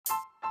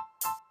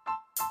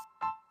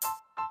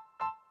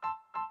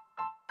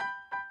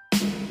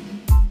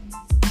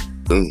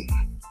Boom.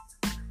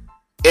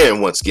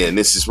 And once again,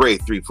 this is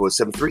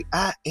Ray3473.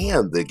 I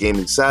am the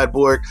Gaming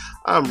Sideboard.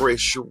 I'm Ray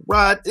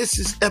Sherrod. This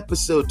is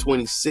episode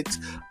 26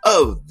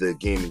 of the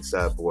Gaming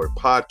Sideboard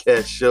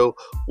podcast show.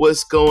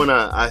 What's going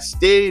on? I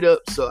stayed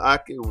up so I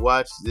could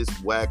watch this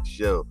whack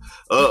show.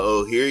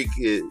 Here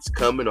he is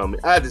coming on me.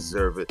 I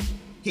deserve it.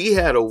 He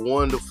had a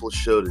wonderful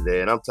show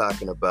today, and I'm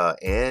talking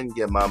about And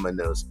Your Mama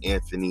Knows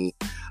Anthony.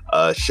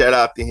 Shout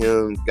out to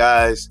him,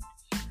 guys.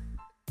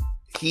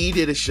 He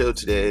did a show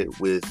today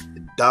with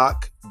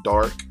Doc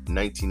Dark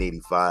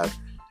 1985.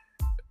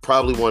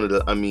 Probably one of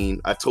the,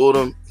 I told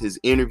him his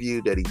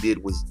interview that he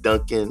did with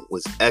Duncan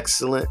was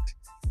excellent.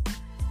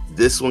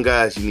 This one,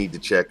 guys, you need to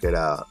check it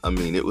out.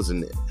 It was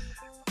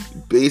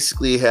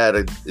basically had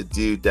a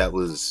dude that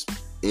was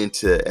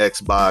into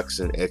Xbox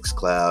and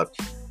xCloud.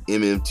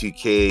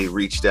 MM2K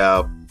reached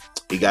out.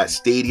 He got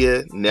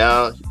Stadia.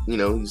 Now,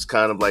 he's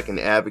kind of like an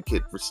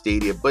advocate for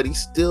Stadia, but he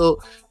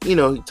still, he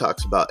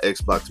talks about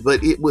Xbox.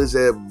 But it was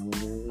a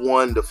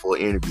wonderful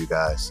interview,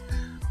 guys.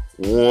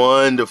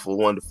 Wonderful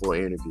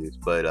interviews.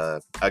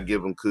 But I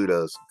give him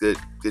kudos. Good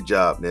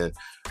job, man.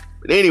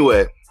 But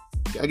anyway,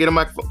 can I get a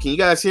microphone? Can you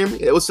guys hear me?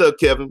 Hey, what's up,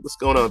 Kevin? What's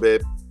going on,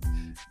 babe?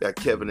 Got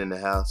Kevin in the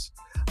house.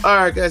 All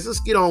right, guys, let's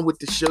get on with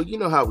the show. You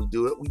know how we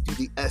do it. We do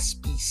the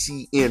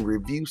SBCN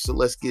review, so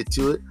let's get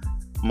to it.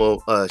 I'm going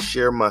to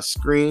share my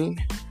screen.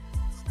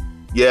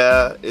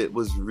 Yeah, it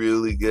was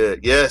really good.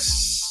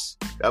 Yes.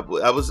 I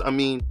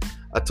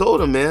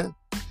told him, man,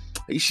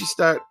 he should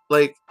start,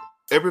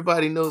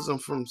 everybody knows him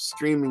from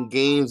streaming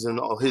games and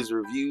all his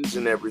reviews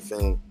and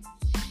everything.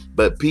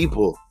 But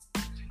people,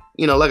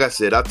 like I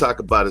said, I talk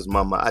about his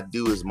mama. I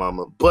do his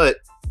mama. But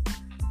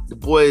the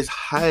boy is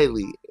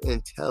highly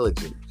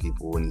intelligent,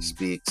 people, when he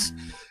speaks.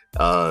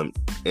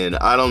 And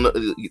I don't know.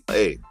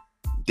 Hey,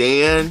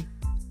 Dan,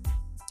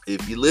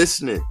 if you're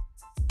listening,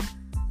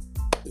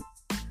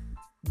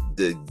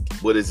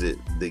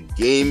 the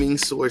Gaming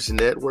Source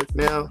Network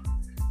now,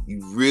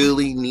 you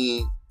really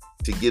need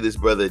to give this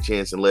brother a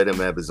chance and let him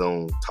have his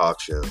own talk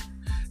show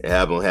and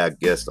have him have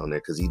guests on there,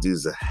 because he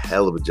does a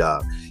hell of a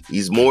job.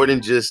 He's more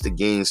than just a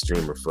game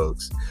streamer,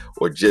 folks,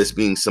 or just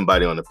being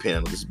somebody on the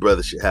panel. This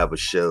brother should have a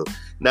show,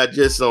 not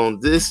just on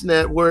this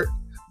network,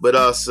 but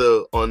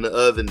also on the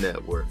other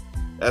network.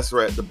 That's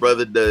right. The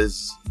brother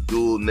does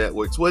dual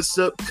networks. What's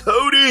up,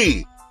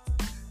 Cody?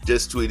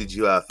 Just tweeted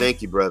you out.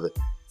 Thank you, brother.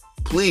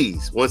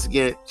 Please, once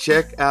again,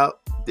 check out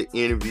the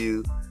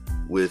interview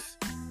with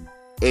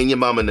And Your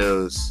Mama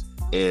Knows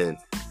and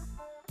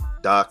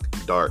Doc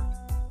Dark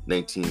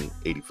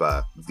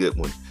 1985. Good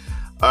one.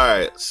 All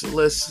right, so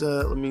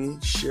let me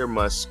share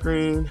my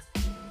screen.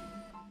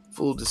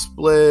 Full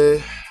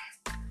display.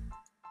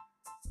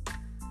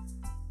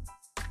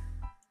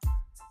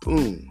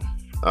 Boom.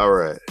 All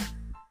right.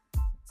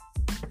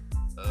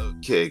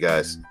 Okay,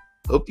 guys.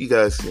 Hope you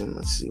guys can.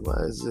 Let's see. Why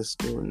is this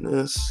doing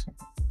this?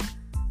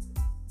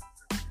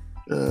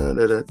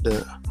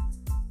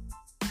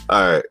 All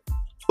right.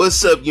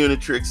 What's up,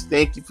 Unitrix?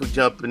 Thank you for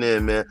jumping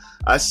in, man.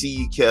 I see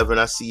you, Kevin.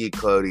 I see you,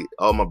 Cody.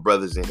 All my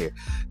brothers in here.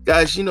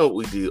 Guys, you know what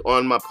we do.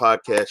 On my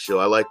podcast show,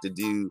 I like to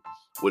do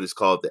what is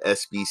called the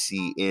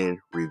SBCN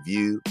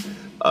review.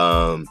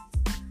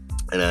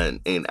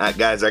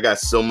 Guys, I got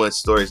so much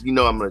stories. I'm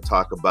going to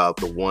talk about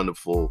the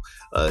wonderful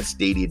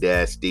Stadia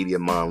Dad, Stadia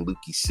Mom,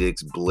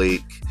 Lukey6,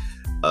 Blake,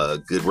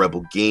 Good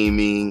Rebel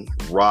Gaming,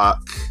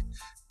 Rock,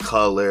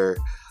 Color.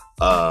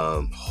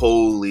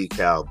 Holy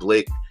cow,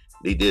 Blake.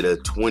 They did a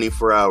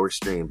 24-hour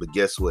stream, but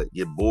guess what?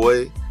 Your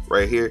boy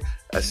right here,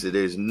 I said,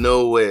 there's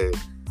no way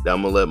that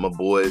I'm going to let my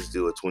boys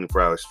do a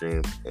 24-hour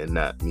stream and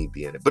not me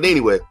be in it. But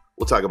anyway,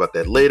 we'll talk about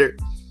that later.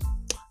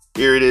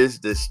 Here it is,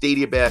 the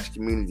Stadia Bash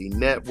Community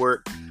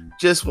Network.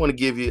 Just want to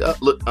give you,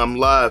 look, I'm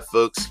live,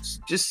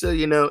 folks. Just so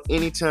you know,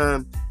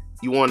 anytime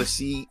you want to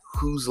see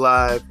who's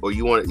live, or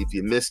if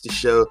you missed the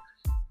show,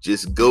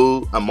 just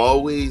go. I'm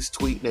always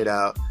tweeting it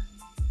out.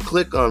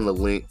 Click on the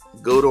link.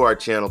 Go to our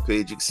channel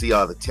page. You can see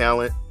all the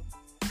talent.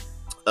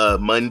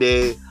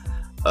 Monday,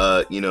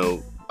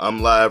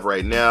 I'm live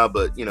right now,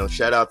 but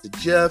shout out to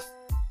Jeff.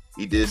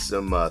 He did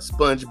some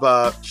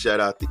SpongeBob. Shout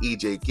out to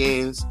EJ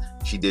Games.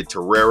 She did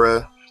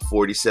Terraria,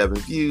 47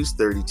 views,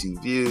 32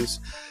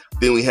 views.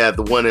 Then we have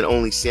the one and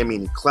only Sammy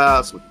in the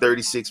Clouds with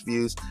 36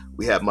 views.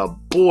 We have my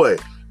boy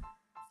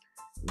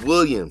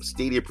William,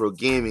 Stadia Pro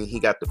Gaming. He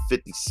got the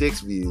 56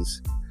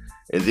 views.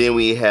 And then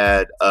we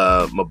had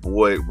my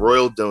boy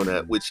Royal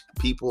Donut, which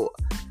people,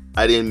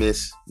 I didn't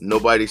miss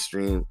nobody's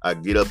stream. I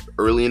get up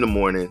early in the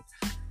morning,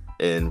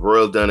 and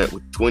Royal Donut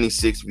with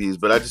 26 views.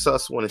 But I just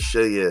also want to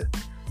show you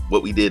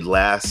what we did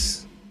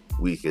last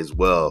week as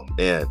well.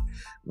 And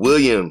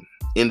William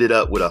ended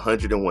up with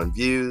 101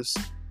 views.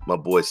 My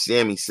boy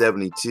Sammy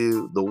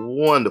 72, the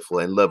wonderful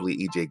and lovely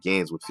EJ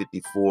Gaines with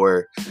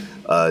 54,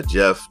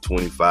 Jeff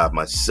 25,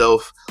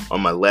 myself on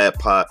my last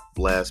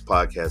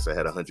podcast I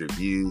had 100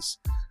 views.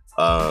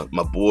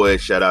 My boy,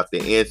 shout out to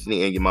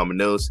Anthony And Your Mama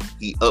Knows.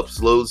 He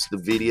uploads the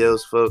videos,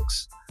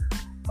 folks.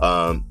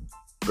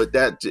 But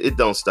it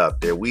don't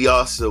stop there. We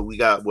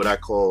got what I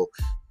call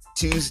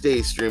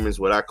Tuesday streamers,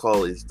 what I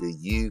call is the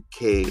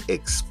UK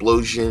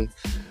explosion.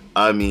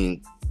 I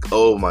mean,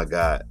 oh my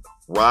God,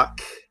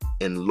 Rock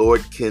and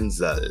Lord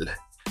Kinzel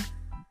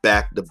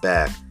back to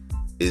back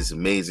is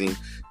amazing.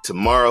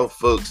 Tomorrow,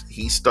 folks,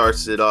 he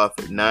starts it off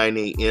at 9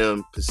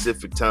 a.m.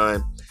 Pacific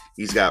time.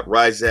 He's got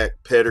Ryzak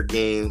Petter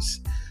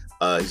Games.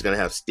 He's gonna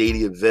have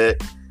Stadia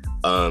Vet.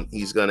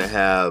 He's gonna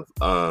have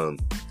oh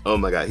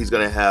my God, he's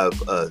gonna have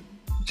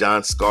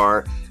John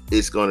Scar.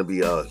 It's gonna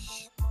be a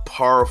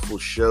powerful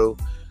show.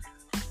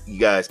 You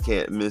guys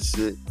can't miss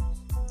it.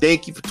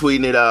 Thank you for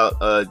tweeting it out.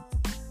 I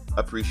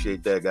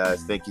appreciate that,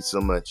 guys. Thank you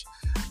so much.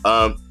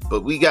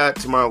 But we got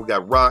tomorrow, we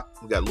got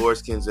Rock, we got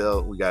Loris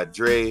Kinzel, we got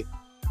Dre.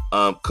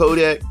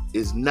 Kodak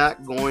is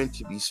not going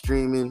to be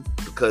streaming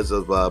because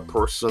of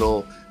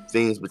personal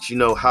things, but you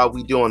know how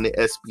we do on the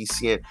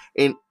SBCN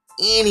and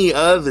any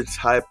other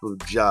type of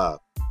job.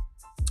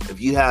 If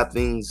you have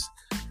things,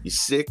 you're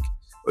sick,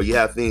 or you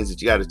have things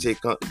that you got to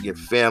take on your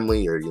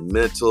family or your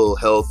mental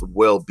health,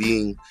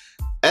 well-being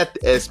at the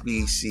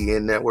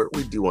SBCN network,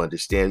 we do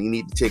understand you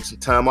need to take some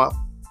time off.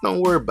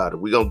 Don't worry about it.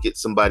 We're going to get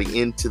somebody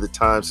into the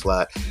time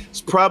slot.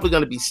 It's probably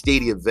going to be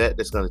Stadia Vet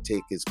that's going to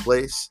take his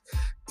place.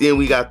 Then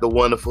we got the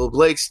wonderful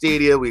Blake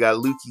Stadia. We got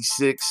Lukey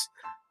 6.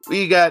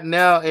 We got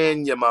Now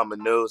and Your Mama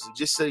Knows. And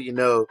just so you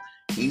know,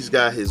 he's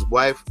got his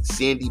wife,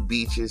 Sandy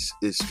Beaches,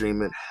 is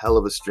streaming. Hell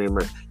of a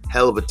streamer.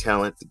 Hell of a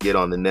talent to get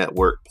on the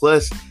network.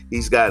 Plus,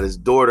 he's got his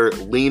daughter,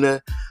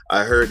 Lena.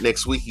 I heard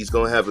next week he's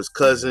going to have his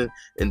cousin.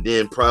 And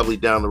then probably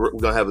down the road, we're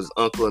going to have his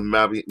uncle and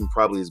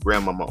probably his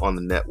grandmama on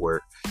the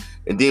network.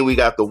 And then we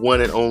got the one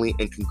and only,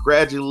 and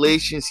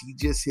congratulations, he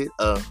just hit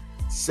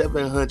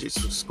 700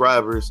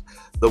 subscribers,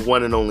 the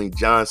one and only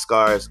John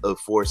Scars of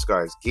 4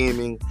 Scars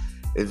Gaming.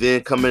 And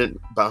then coming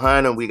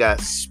behind him, we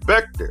got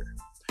Spectre,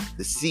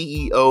 the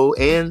CEO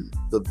and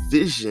the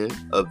vision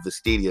of the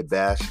Stadia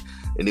Bash.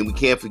 And then we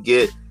can't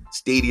forget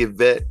Stadia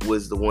Vet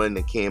was the one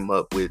that came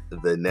up with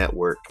the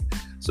network.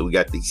 So we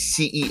got the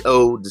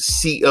CEO,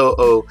 the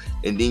COO,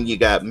 and then you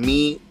got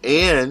me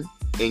and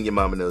Your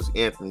Mama Knows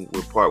Anthony.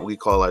 We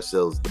call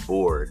ourselves the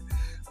board.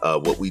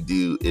 What we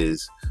do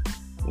is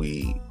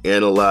we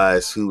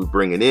analyze who we're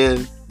bringing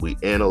in. We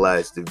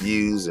analyze the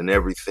views and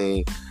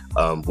everything.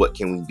 What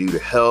can we do to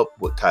help?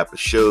 What type of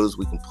shows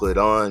we can put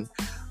on?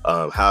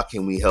 How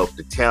can we help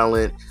the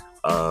talent?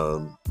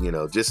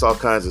 Just all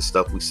kinds of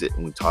stuff we sit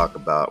and we talk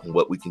about and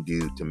what we can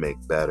do to make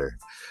better.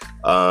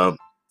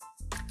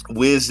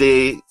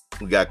 Wednesday,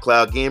 we got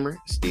Cloud Gamer,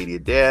 Stadia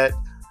Dad,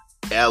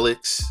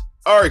 Alex,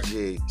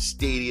 RJ,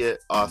 Stadia,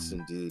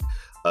 awesome dude.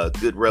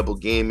 Good Rebel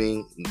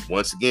Gaming.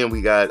 Once again,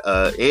 we got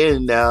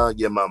and Now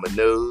Your Mama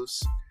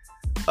Knows.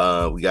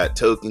 We got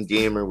Token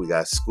Gamer. We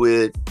got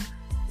Squid.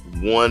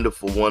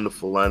 Wonderful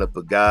lineup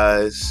of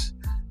guys.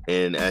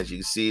 And as you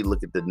can see,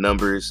 look at the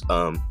numbers.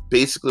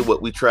 Basically,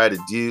 what we try to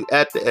do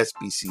at the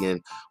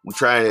SBCN, we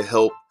try to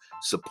help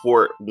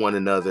support one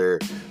another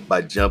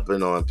by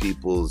jumping on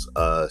people's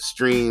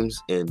streams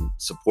and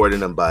supporting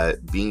them by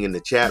being in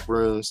the chat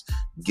rooms,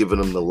 giving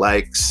them the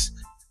likes,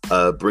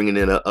 bringing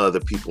in other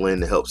people in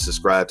to help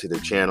subscribe to their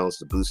channels,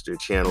 to boost their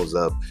channels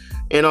up,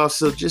 and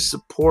also just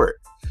support.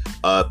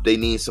 If they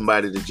need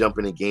somebody to jump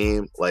in a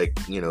game, like,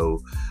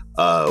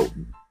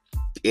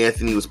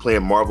 Anthony was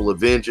playing Marvel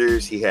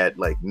Avengers. He had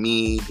like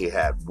me, he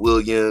had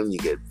William, you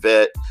get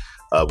Vet.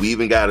 We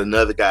even got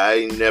another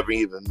guy I never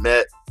even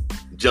met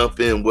jump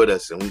in with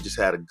us, and we just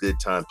had a good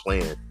time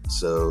playing.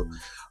 So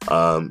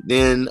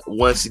then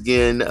once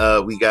again,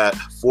 we got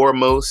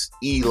Foremost,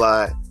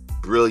 Eli,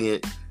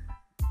 brilliant,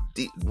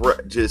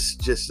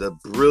 just a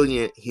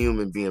brilliant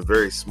human being,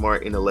 very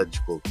smart,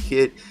 intellectual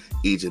kid.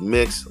 Agent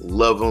Mix,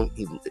 love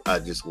him. I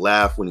just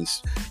laugh when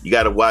you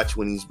got to watch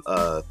when he's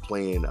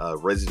playing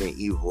Resident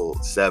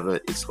Evil 7.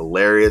 It's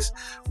hilarious.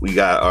 We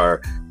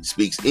got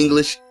speaks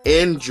English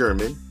and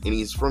German, and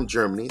he's from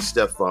Germany,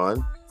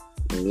 Stefan.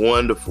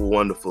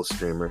 Wonderful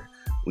streamer.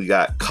 We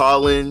got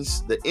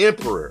Collins, the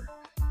Emperor,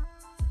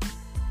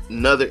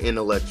 another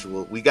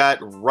intellectual. We got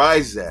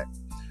Ryzak,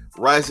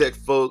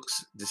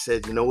 folks, just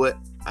said, you know what?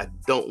 I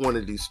don't want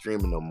to do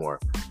streaming no more.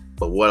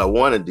 But what I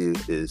want to do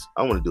is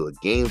I want to do a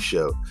game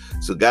show.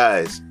 So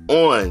guys,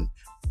 on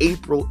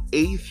April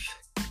 8th,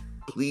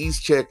 please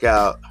check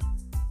out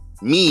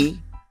me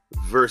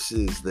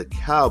versus the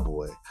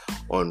Cowboy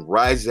on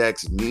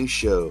Ryzak's new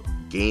show,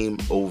 Game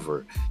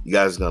Over. You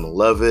guys are going to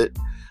love it.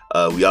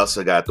 We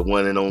also got the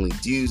one and only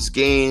Dudes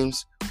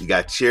Games. We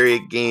got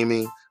Chariot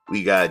Gaming.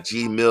 We got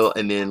G Mill.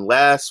 And then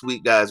last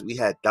week, guys, we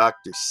had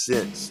Dr.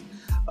 Sense.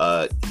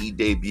 He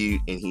debuted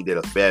and he did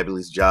a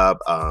fabulous job.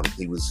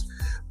 He was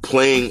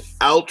playing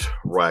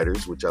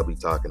Outriders, which I'll be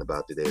talking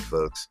about today,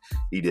 folks.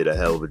 He did a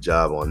hell of a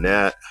job on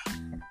that.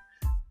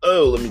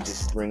 Oh, let me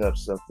just bring up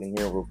something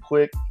here real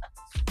quick.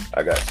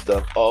 I got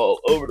stuff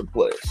all over the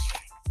place.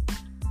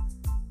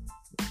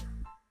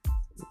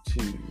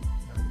 Give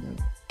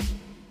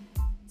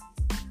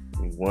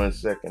me 1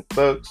 second,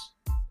 folks.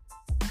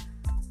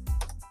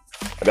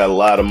 I got a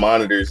lot of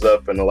monitors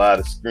up and a lot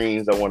of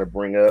screens I want to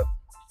bring up.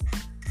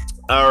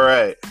 All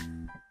right.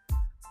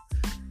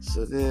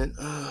 So then,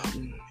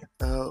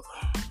 out,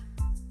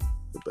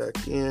 go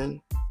back in,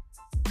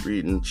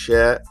 reading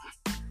chat.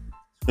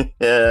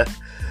 Yeah.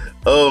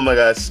 Oh my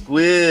God,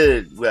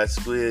 Squid. We got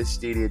Squid,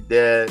 Stadia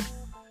Dad.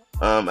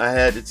 I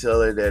had to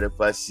tell her that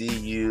if I see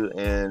you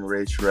and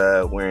Ray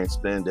Shrad wearing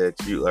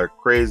spandex, you are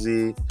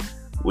crazy.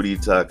 What are you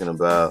talking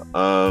about?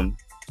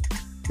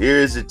 Here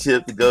is a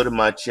tip to go to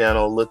my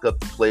channel. Look up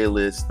the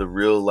playlist, The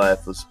Real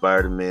Life of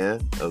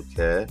Spider-Man.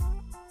 Okay.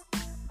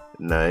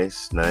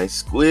 Nice.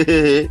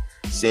 Squid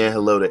saying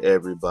hello to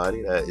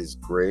everybody. That is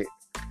great.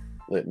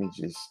 Let me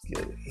just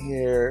get it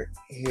here.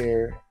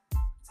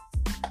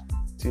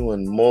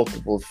 Doing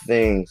multiple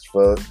things,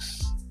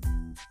 folks.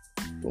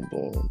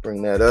 Boom.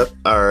 Bring that up.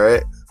 All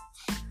right.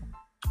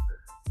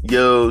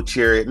 Yo,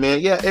 Chariot,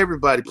 man. Yeah,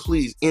 everybody,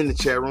 please, in the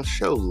chat room,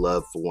 show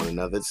love for one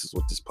another. This is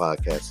what this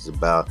podcast is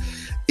about.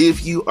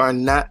 If you are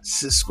not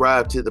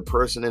subscribed to the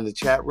person in the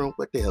chat room,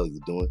 what the hell are you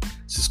doing?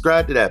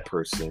 Subscribe to that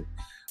person.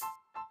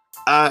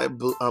 I'm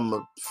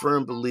a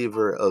firm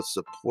believer of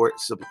support,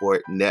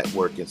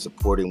 network, and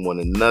supporting one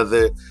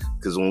another.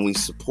 Because when we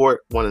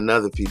support one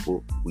another,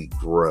 people, we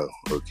grow,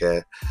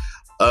 okay?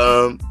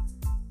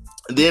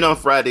 Then on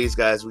Fridays,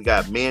 guys, we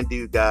got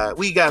Mandu Guy.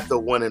 We got the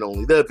one and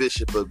only, the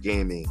Bishop of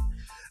Gaming,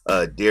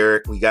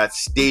 Derek. We got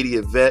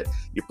Stadia Vet.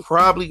 You're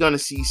probably going to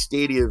see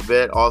Stadia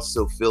Vet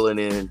also filling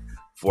in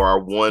for our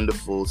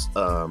wonderful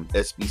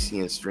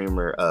SBCN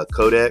streamer,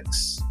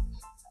 Codex.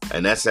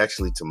 And that's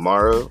actually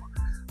tomorrow.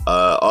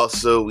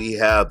 Also, we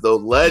have the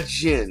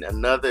legend,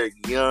 another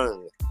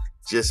young,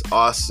 just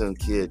awesome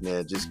kid,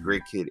 man. Just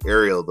great kid,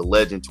 Ariel, the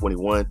legend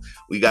 21.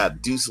 We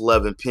got Deuce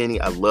 11 Penny.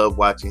 I love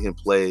watching him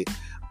play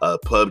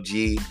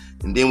PUBG.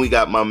 And then we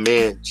got my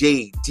man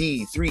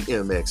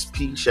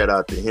JD3MXP. Shout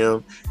out to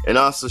him. And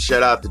also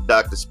shout out to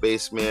Dr.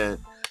 Spaceman.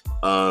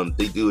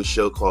 They do a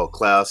show called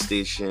Cloud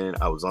Station.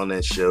 I was on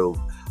that show.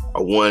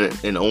 Our one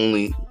and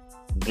only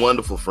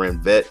wonderful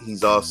friend Vet.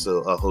 He's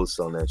also a host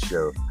on that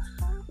show.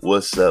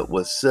 What's up?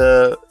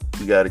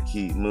 We got to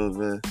keep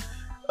moving.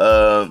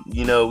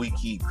 We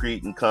keep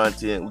creating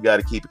content. We got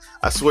to keep,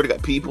 I swear to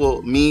God,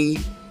 people, me,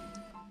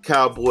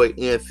 Cowboy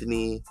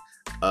Anthony,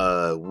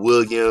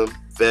 William,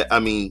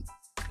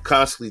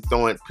 constantly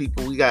throwing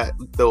people, we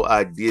throw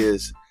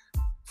ideas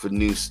for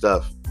new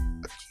stuff.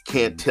 I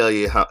can't tell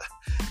you how,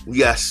 we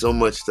got so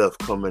much stuff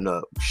coming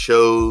up.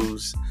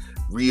 Shows,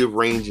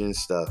 rearranging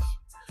stuff.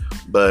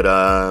 But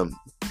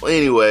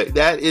anyway,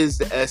 that is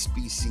the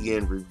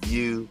SBCN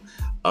review.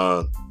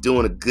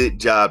 Doing a good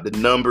job. The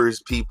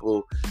numbers,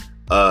 people,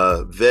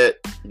 Vet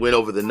went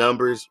over the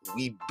numbers.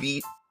 We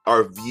beat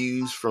our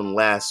views from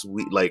last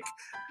week. Like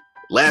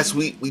last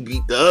week, we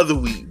beat the other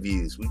week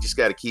views. We just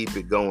got to keep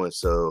it going.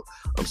 So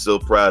I'm so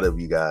proud of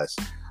you guys.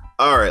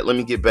 All right, let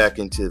me get back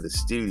into the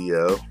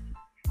studio.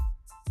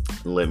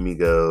 Let me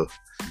go.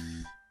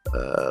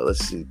 Let's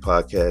see,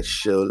 podcast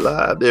show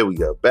live. There we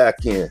go.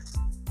 Back in.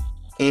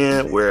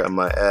 And where am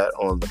I at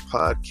on the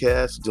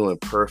podcast? Doing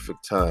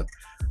perfect time.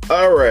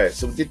 All right,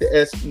 so we get the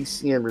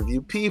SBCN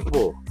review.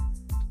 People,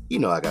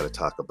 I got to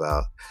talk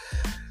about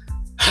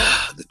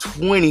the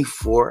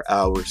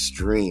 24-hour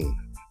stream.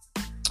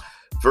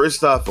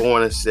 First off, I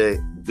want to say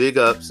big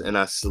ups, and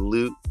I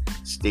salute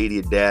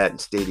Stadia Dad and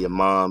Stadia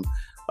Mom.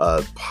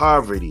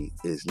 Poverty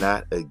is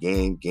not a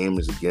game.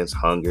 Gamers against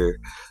hunger.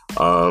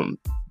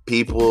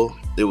 People,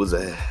 it was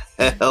a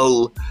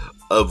hell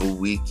of a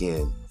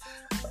weekend.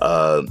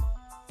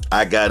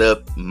 I got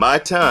up my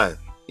time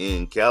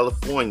in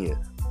California,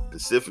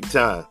 Pacific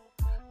time.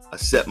 I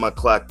set my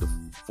clock to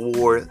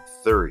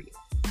 4:30.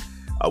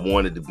 I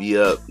wanted to be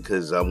up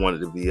because I wanted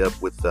to be up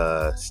with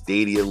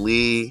Stadia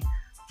Lee.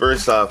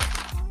 First off,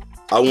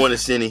 I want to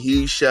send a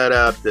huge shout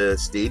out to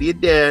Stadia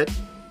Dad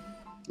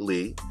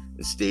Lee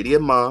and Stadia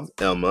Mom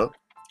Emma,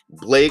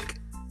 Blake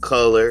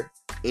Color,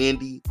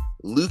 Andy,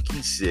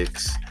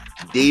 Lukey6,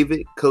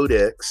 David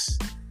Codex,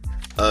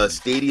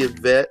 Stadia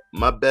Vet,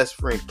 my best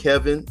friend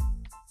Kevin,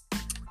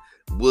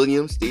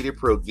 William, Stadia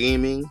Pro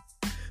Gaming,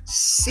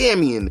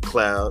 Sammy in the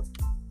Cloud,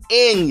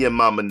 and your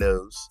mama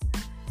knows,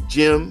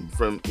 Jim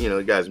from,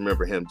 you guys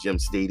remember him, Jim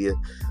Stadia,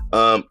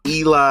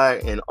 Eli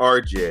and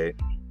RJ.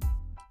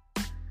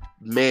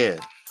 Man,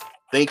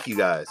 thank you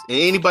guys. And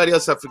anybody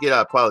else I forget,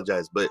 I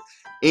apologize. But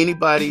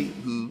anybody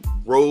who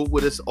rode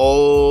with us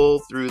all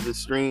through the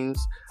streams,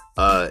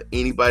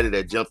 anybody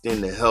that jumped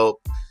in to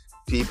help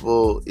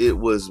people, it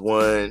was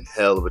one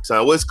hell of a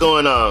time. What's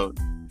going on?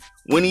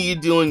 When are you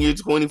doing your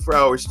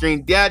 24-hour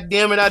stream? God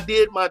damn it, I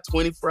did my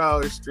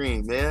 24-hour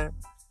stream, man.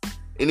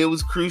 And it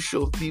was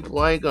crucial, people.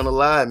 I ain't gonna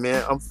lie,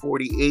 man. I'm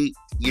 48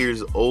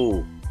 years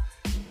old.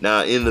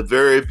 Now, in the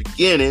very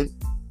beginning,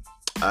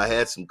 I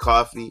had some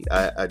coffee.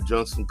 I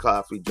drank some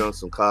coffee.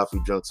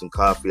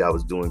 I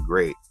was doing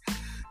great.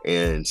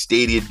 And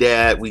Stadia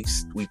Dad, we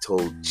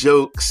told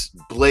jokes.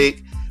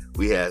 Blake,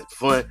 we had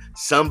fun.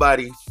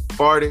 Somebody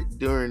farted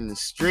during the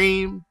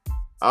stream.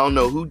 I don't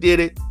know who did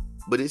it,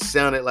 but it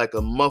sounded like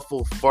a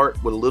muffled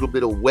fart with a little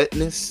bit of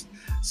wetness.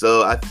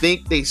 So I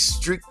think they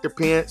streaked their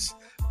pants.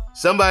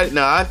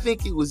 I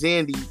think it was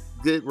Andy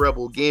good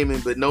Rebel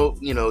Gaming, but no,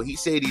 he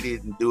said he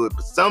didn't do it,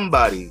 but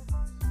somebody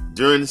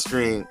during the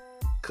stream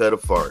cut a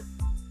fart.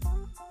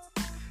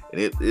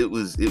 And it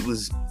was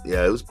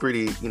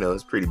pretty,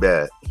 it's pretty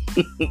bad.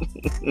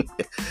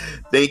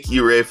 Thank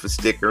you, Ray, for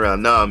sticking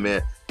around. Nah,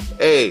 man.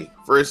 Hey,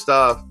 first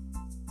off,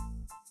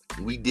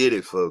 we did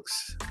it,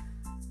 folks.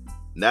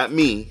 Not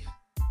me,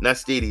 not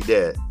Steady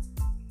Dad.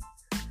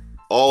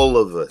 All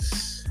of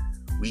us,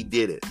 we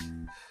did it.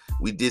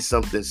 We did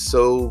something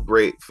so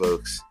great,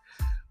 folks.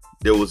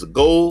 There was a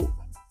goal,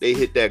 they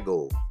hit that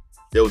goal.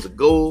 There was a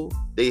goal,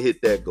 they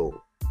hit that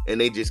goal. And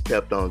they just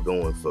kept on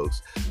going,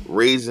 folks.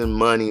 Raising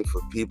money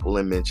for people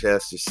in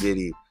Manchester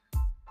City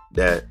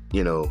that,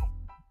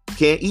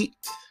 can't eat,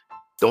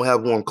 don't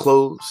have warm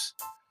clothes,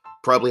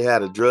 probably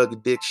had a drug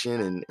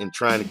addiction and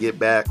trying to get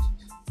back,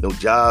 no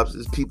jobs.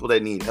 There's people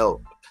that need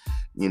help,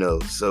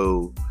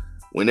 So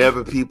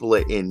whenever people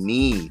are in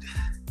need,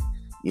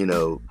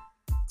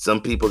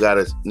 some people got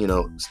to,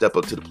 step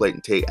up to the plate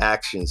and take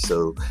action.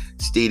 So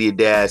Stadia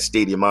Dad,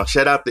 Stadia Mom,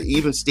 shout out to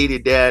even Stadia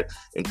Dad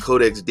and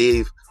Codex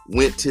Dave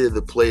went to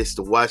the place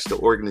to watch the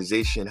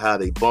organization, how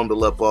they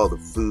bundle up all the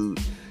food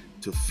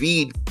to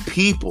feed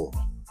people.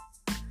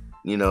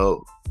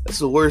 That's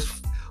the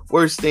worst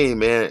thing,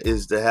 man,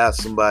 is to have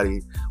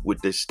somebody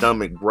with their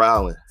stomach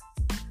growling,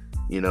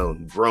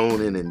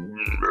 groaning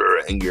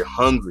and you're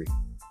hungry,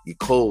 you're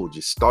cold,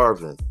 you're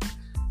starving.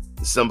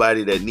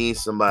 Somebody that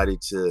needs somebody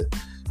to,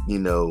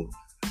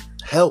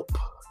 help.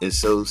 And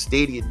so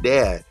Stadia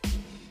Dad,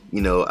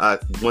 I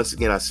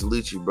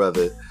salute you,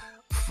 brother,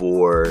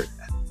 for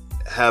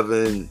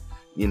having,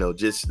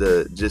 just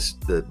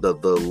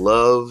the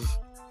love,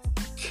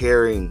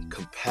 caring,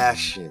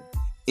 compassion,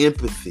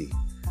 empathy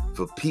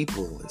for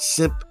people,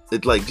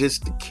 and like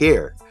just the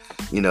care,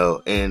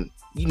 and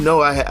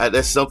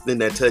that's something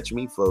that touched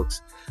me,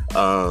 folks.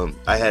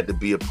 I had to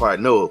be a part.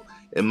 No,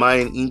 am I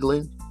in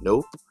England?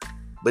 Nope.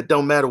 But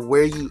don't matter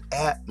where you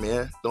at,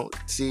 man. Don't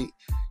see,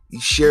 you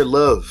share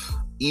love.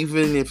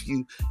 Even if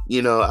you,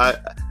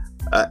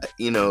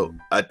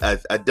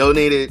 I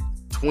donated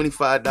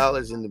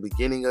 $25 in the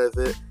beginning of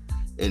it,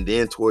 and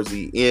then towards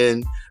the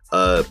end,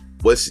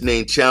 what's his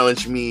name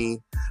challenged me,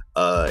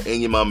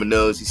 and your mama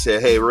knows. He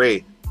said, "Hey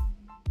Ray,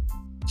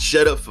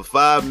 shut up for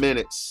 5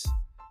 minutes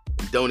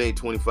and donate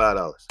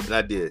 $25." And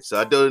I did. So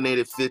I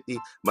donated 50.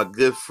 My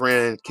good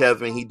friend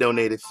Kevin, he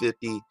donated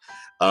 50.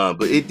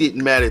 But it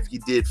didn't matter if you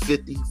did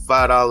 $50,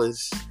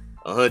 $5,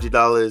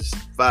 $100,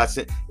 5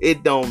 cents.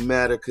 It don't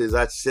matter, because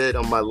I said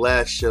on my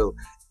last show,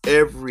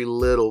 every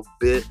little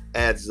bit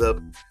adds up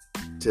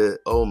to,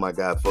 oh my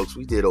God, folks,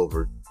 we did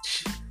over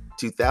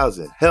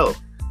 2,000. Hell,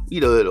 we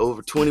did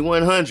over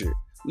 2,100.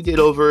 We did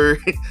over,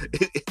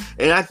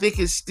 and I think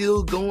it's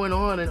still going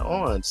on and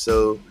on.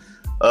 So,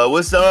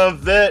 what's up,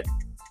 Vet?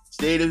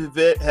 State of the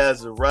Vet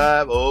has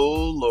arrived.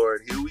 Oh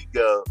Lord, here we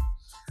go.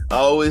 I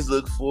always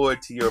look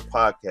forward to your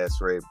podcast,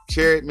 Ray.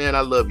 Chariot, man,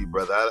 I love you,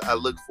 brother. I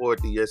look forward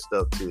to your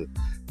stuff too.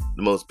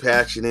 The most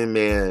passionate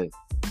man.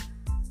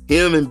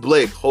 Him and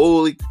Blake,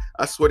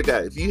 I swear to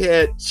God, if you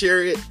had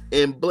Chariot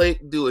and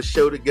Blake do a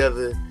show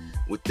together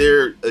with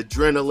their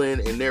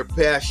adrenaline and their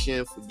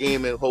passion for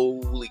gaming,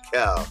 holy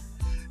cow.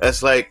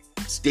 That's like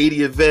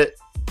Stadia Vet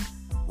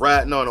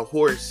riding on a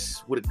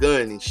horse with a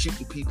gun and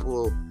shooting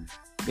people.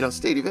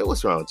 Stadia Vet,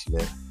 what's wrong with you,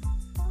 man?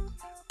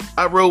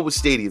 I rode with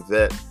Stadia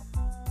Vet.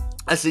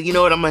 I said, you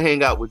know what? I'm going to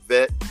hang out with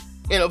Vet.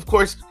 And of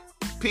course,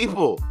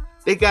 people,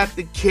 they got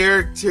the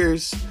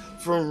characters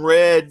from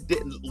Red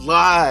Dead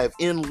live.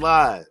 They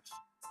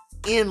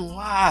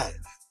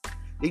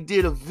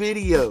did a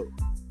video.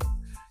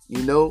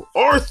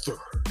 Arthur.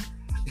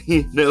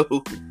 They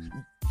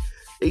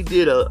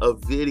did a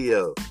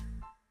video.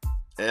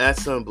 And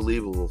that's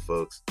unbelievable,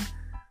 folks.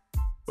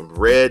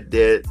 Red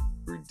Dead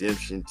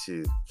Redemption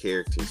 2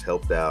 characters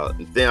helped out.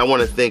 And then I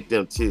want to thank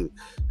them too,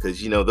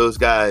 because those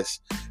guys,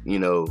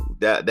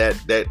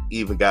 that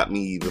even got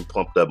me even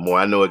pumped up more.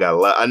 I know it got a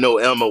lot. I know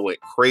Emma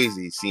went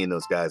crazy seeing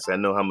those guys. I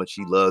know how much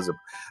she loves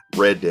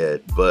Red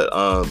Dead. But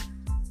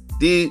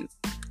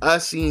I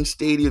seen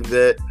Stadia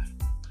Vet.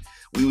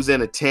 We was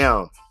in a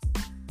town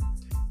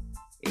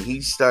and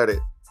he started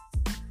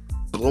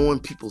blowing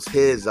people's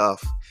heads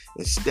off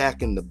and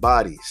stacking the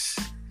bodies.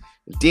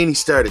 And then he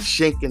started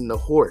shanking the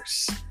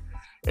horse.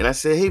 And I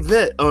said, "Hey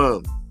Vet,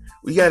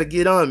 we got to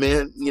get on,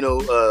 man.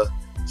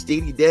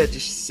 Stadia Dad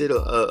just set a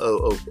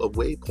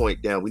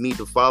waypoint down. We need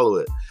to follow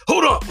it.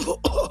 Hold on."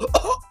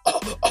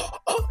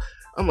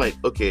 I'm like,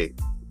 okay,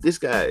 this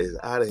guy is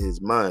out of his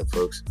mind,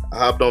 folks. I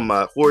hopped on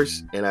my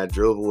horse and I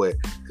drove away,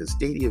 because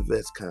Stadia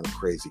Vet's kind of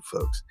crazy,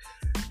 folks.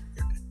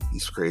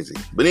 He's crazy.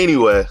 But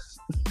anyway,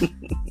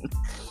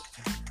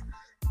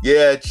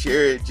 yeah,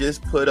 Chariot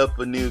just put up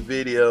a new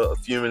video a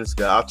few minutes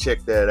ago. I'll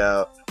check that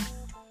out.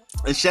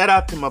 And shout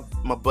out to my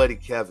buddy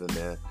Kevin,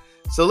 man.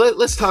 So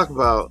let's talk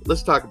about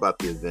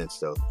the events,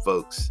 though,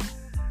 folks.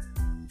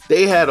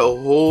 They had a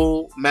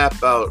whole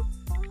map out,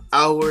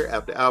 hour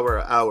after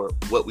hour,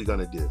 what we're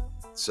gonna do.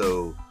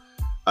 So,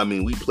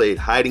 we played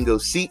hide and go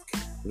seek.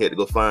 We had to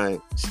go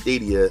find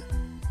Stadia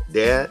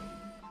Dad,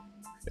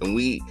 and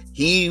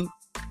he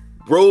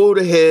rode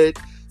ahead,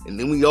 and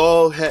then we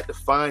all had to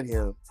find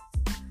him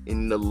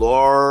in the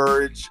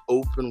large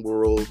open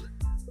world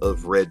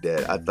of Red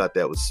Dead. I thought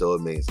that was so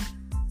amazing.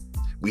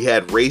 We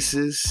had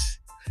races.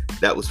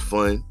 That was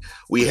fun.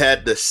 We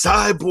had the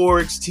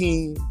Cyborgs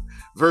team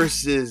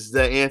versus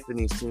the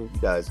Anthony's team.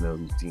 You guys know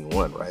whose team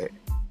won, right?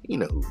 You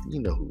know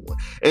who won.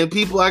 And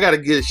people, I gotta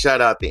give a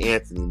shout out to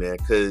Anthony, man,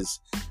 because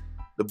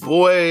the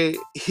boy,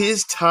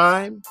 his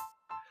time,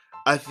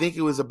 I think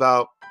it was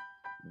about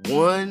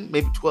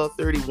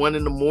 12:30, 1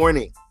 in the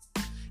morning,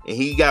 and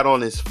he got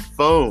on his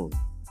phone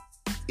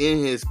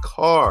in his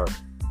car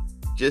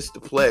just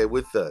to play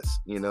with us,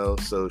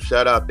 So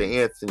shout out to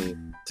Anthony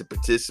to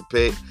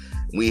participate.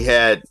 We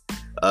had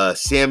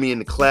Sammy in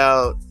the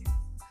Cloud.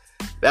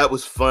 That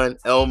was fun.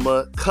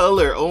 Elma.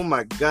 Color. Oh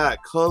my God.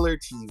 Color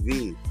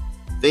TV.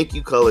 Thank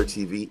you, Color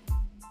TV.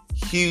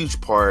 Huge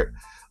part.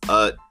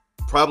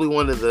 Probably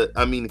one of the,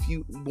 if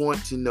you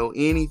want to know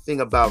anything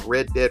about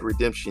Red Dead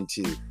Redemption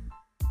 2,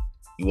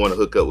 you want to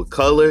hook up with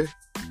Color.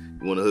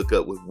 You want to hook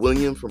up with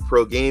William from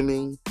Pro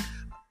Gaming.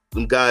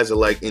 Them guys are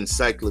like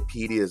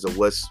encyclopedias of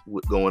what's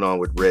going on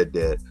with Red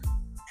Dead.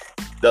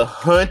 The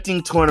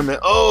hunting tournament.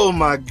 Oh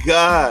my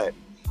God.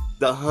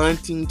 The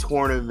hunting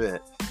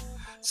tournament.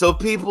 So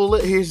people,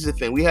 here's the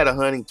thing. We had a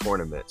hunting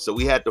tournament. So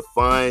we had to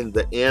find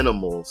the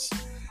animals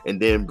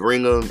and then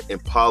bring them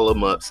and pile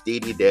them up.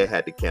 Stadia Dad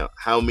had to count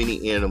how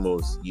many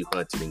animals you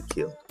hunted and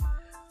killed.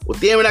 Well,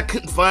 damn it, I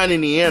couldn't find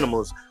any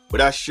animals,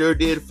 but I sure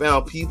did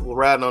found people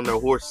riding on their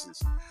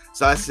horses.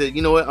 So I said,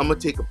 you know what? I'm going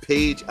to take a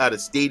page out of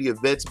Stadia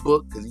Vet's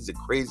book because he's a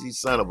crazy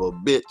son of a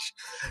bitch.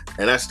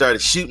 And I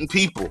started shooting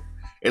people.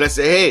 And I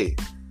said, hey,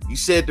 you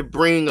said to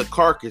bring a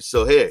carcass,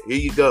 so here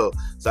you go.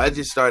 So I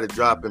just started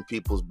dropping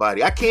people's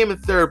body. I came in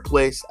third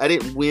place. I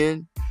didn't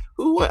win.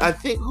 Who won?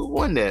 Who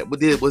won that?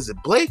 Was it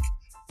Blake?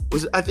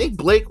 I think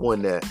Blake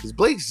won that because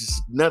Blake's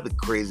just another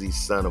crazy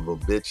son of a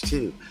bitch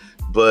too.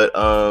 But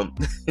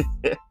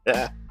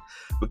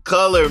but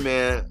Color,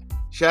 man,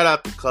 shout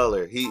out to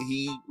Color.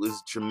 He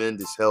was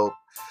tremendous help.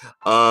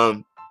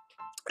 And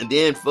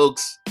then,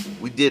 folks,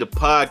 we did a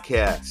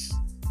podcast.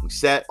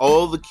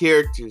 All the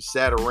characters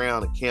sat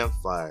around a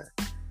campfire,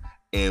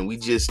 and we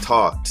just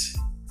talked.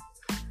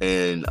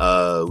 And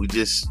we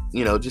just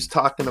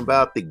talking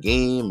about the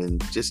game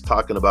and just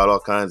talking about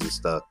all kinds of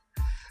stuff.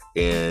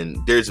 And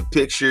there's a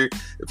picture.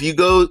 If you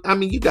go,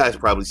 you guys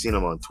probably seen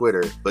them on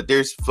Twitter, but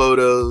there's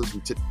photos.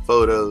 We took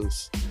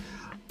photos.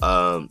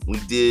 We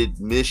did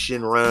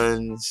mission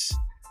runs.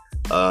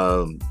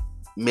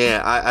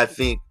 Man, I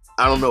think,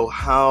 I don't know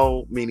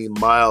how many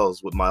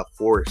miles with my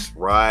horse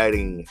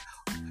riding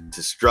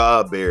to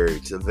Strawberry,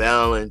 to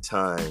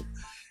Valentine,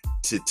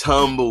 to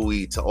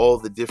Tumbleweed, to all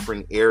the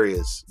different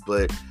areas.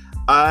 But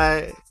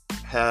I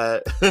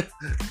had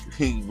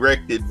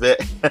wrecked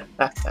it.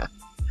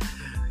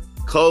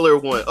 Color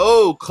won.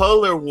 Oh,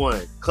 Color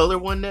won. Color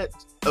won that?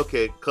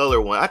 Okay,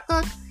 Color won. I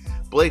thought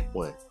Blake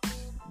won.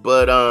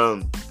 But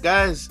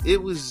guys,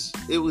 it was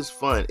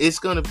fun. It's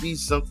gonna be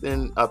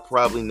something I'll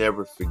probably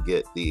never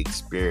forget, the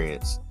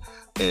experience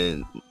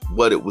and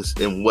what it was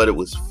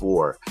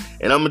for.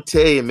 And I'm gonna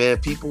tell you, man,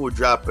 people were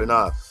dropping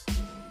off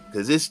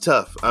because it's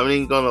tough. I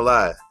ain't gonna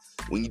lie.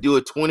 When you do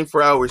a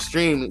 24-hour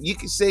stream, you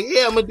can say,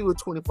 yeah, I'm gonna do a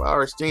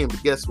 24-hour stream,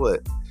 but guess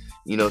what?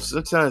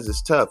 Sometimes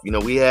it's tough.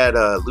 We had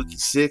Lukey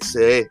Six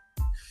say,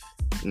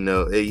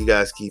 hey, you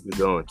guys keep it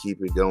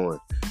going.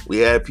 We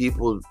had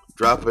people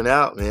dropping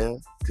out, man,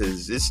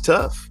 because it's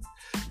tough.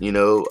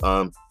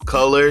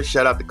 Color,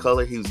 shout out to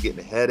Color. He was getting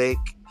a headache,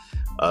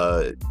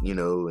 and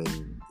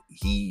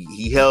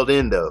he held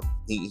in though.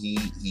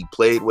 He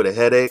played with a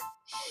headache.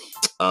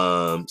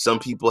 Some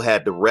people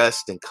had to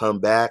rest and come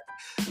back.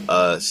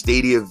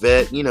 Stadia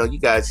Vet, you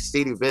guys,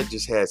 Stadia Vet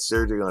just had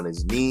surgery on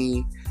his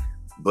knee,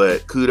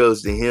 but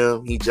kudos to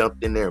him. He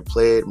jumped in there and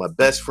played. My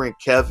best friend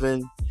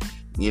Kevin,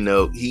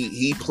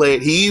 he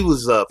played. He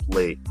was up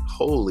late.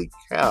 Holy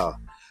cow.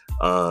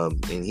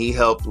 And he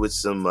helped with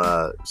some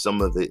of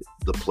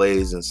the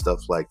plays and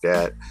stuff like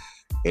that.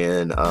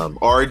 And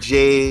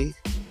RJ,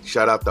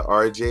 shout out to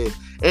RJ.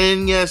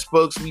 And yes,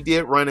 folks, we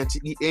did run into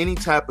any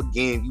type of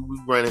game. We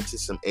run into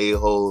some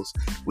a-holes.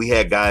 We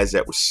had guys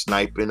that were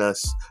sniping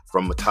us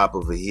from the top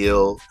of a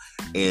hill,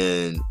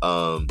 and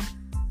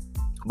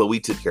but we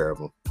took care of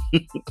them.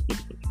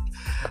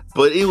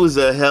 But it was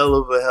a hell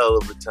of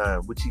a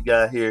time. What you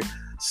got here?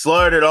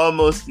 Slaughtered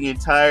almost the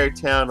entire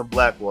town of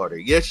Blackwater.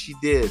 Yes, you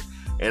did.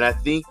 And I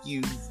think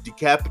you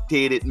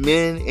decapitated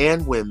men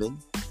and women.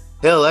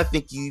 Hell, I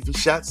think you even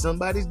shot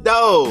somebody's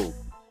dog,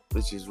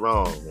 which is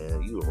wrong,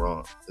 man. You were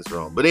wrong. It's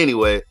wrong. But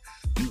anyway,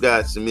 you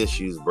got some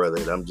issues,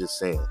 brother. I'm just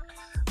saying.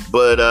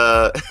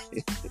 But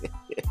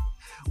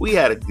we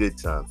had a good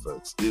time,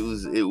 folks.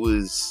 It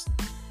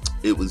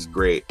was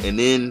great. And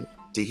then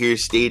to hear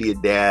Stadia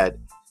Dad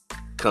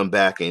come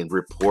back and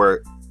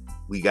report,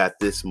 we got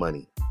this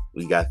money.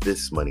 We got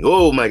this money.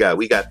 Oh my God,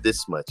 we got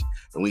this much,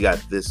 and we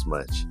got this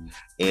much.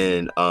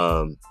 And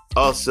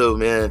also,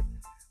 man,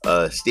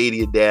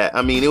 Stadia Dad,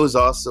 it was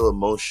also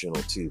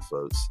emotional too,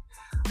 folks.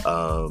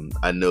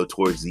 I know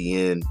towards the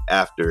end,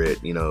 after it,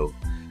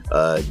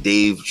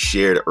 Dave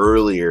shared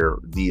earlier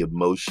the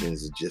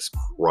emotions of just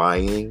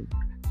crying,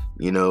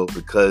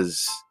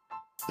 because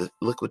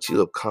look what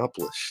you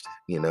accomplished,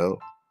 and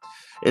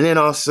then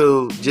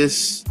also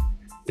just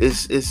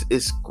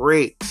it's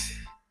great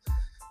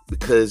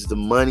because the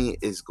money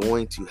is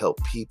going to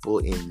help people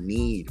in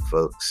need,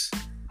 folks,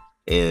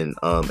 and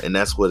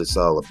that's what it's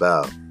all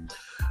about.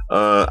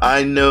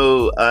 I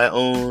know I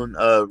own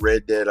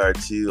Red Dead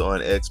R2 on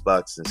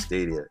Xbox and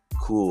Stadia.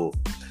 Cool.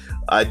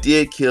 I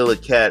did kill a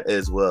cat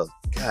as well.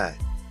 God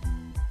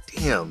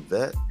damn,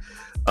 vet.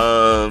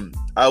 I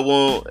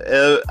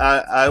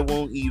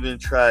won't even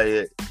try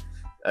it.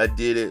 I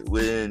did it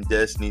when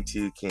Destiny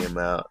 2 came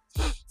out.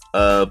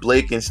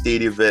 Blake and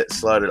Stadia Vet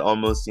slaughtered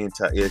almost the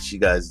entire. Yes, you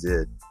guys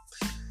did.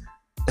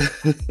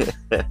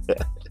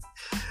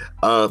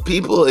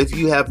 People, if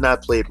you have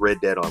not played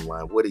Red Dead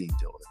Online, what are you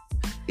doing?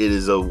 It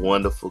is a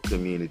wonderful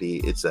community.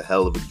 It's a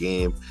hell of a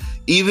game.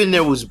 Even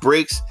there was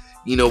breaks.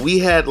 We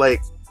had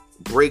like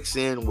breaks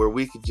in where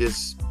we could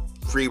just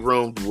free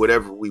roam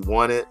whatever we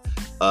wanted.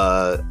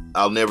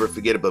 I'll never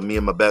forget it. But me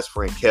and my best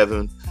friend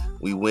Kevin,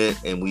 we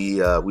went and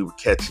we were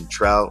catching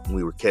trout and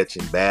we were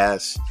catching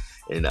bass.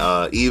 And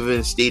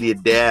even Stadia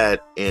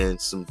Dad and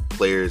some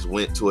players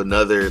went to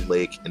another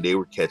lake and they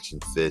were catching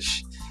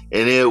fish.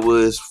 And it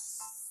was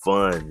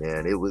fun,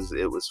 man. It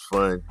was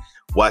fun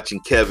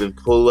watching Kevin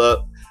pull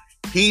up.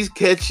 He's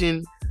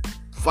catching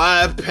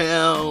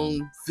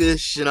 5-pound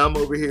fish and I'm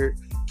over here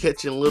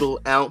catching little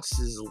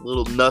ounces,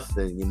 little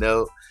nothing,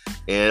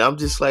 And I'm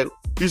just like,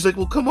 he's like,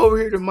 well, come over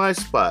here to my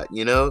spot, And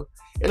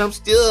I'm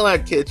still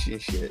not catching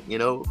shit,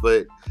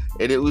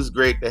 and it was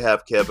great to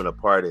have Kevin a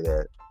part of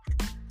that.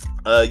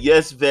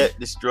 Yes, Vet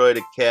destroyed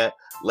a cat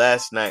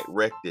last night,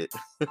 wrecked it.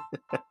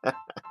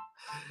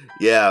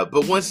 Yeah,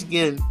 but once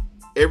again,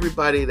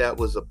 everybody that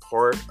was a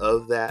part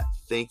of that,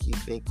 thank you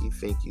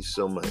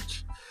so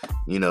much.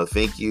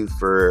 Thank you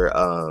for,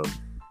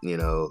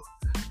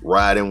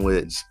 riding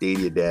with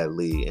Stadia Dad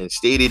Lee. And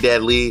Stadia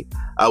Dad Lee,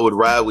 I would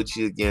ride with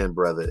you again,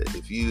 brother.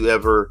 If you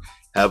ever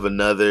have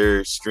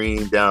another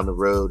stream down the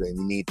road and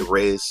you need to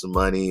raise some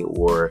money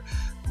or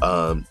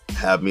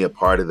have me a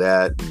part of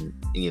that, and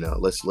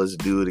let's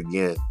do it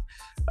again.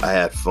 I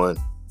had fun,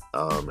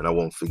 and I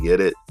won't forget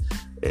it.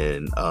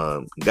 And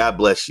God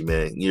bless you,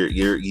 man.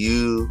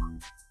 You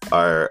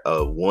are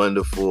a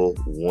wonderful,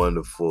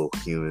 wonderful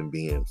human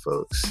being,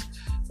 folks.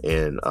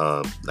 And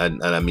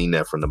I mean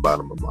that from the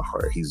bottom of my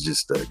heart. He's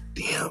just a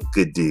damn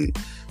good dude.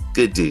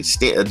 Good dude.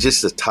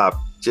 Just top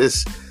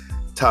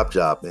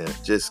job, man.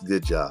 Just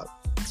good job.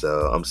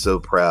 So I'm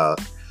so proud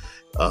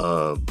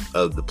of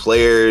the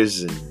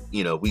players,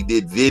 and we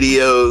did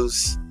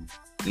videos,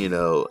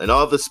 and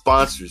all the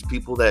sponsors,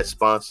 people that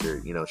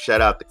sponsor. Shout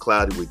out to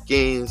Cloudywood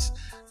Games.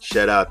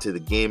 Shout out to the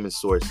Gaming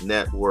Source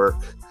Network.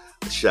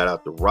 Shout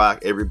out to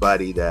Rock,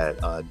 everybody that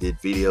did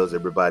videos,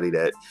 everybody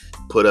that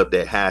put up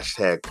that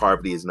hashtag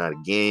poverty is not a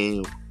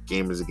game,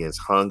 Gamers Against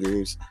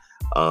Hungers.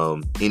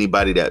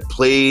 Anybody that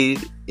played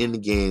in the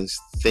games,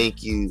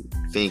 thank you.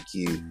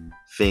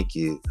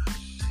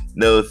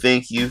 No,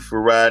 thank you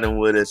for riding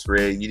with us,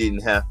 Ray. You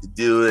didn't have to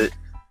do it.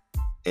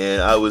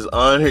 And I was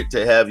honored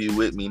to have you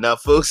with me. Now,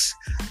 folks,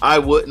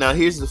 now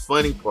here's the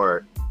funny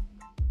part.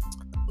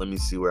 Let me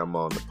see where I'm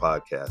on the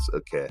podcast.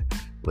 Okay.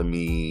 Let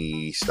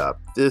me stop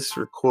this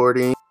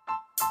recording.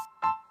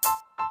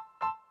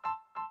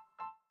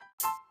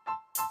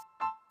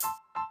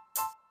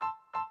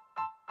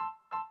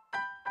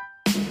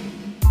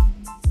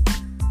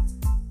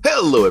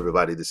 Hello,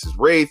 everybody. This is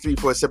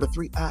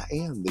Ray3473. I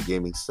am the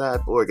Gaming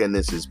Cyborg, and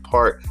this is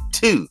part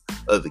 2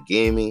 of the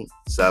Gaming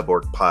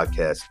Cyborg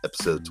Podcast,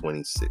 episode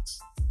 26.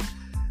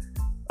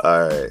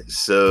 All right.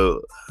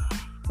 So,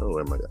 where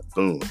am I going?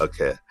 Boom.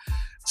 Okay.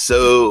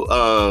 So,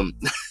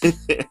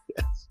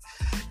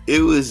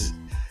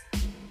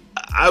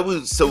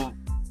 so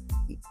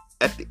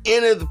at the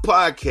end of the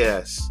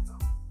podcast,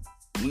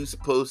 we were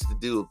supposed to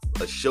do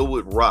a show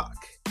with Rock.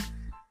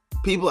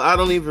 People, I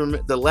don't even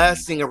remember. The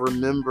last thing I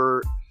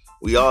remember,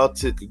 we all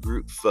took a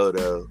group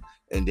photo.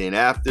 And then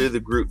after the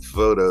group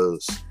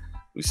photos,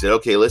 we said,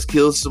 okay, let's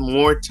kill some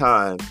more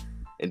time.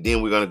 And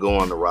then we're going to go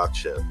on the Rock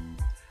show.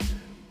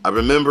 I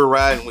remember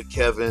riding with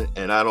Kevin,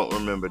 and I don't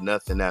remember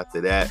nothing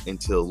after that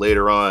until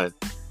later on.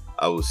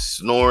 I was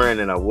snoring,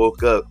 and I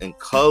woke up, and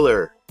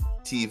Color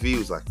TV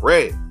was like,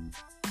 Ray,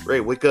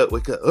 wake up.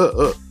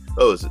 Oh,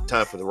 is it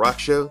time for the Rock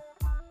show?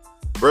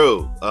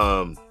 Bro,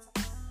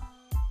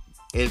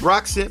 and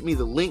Rock sent me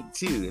the link,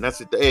 too. And I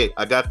said, hey,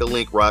 I got the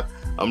link, Rock.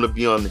 I'm going to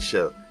be on the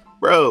show.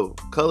 Bro,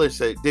 Color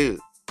said,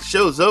 dude, the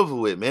show's over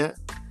with, man.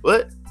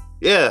 What?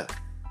 Yeah,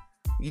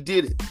 you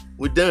did it.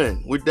 We're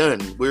done. We're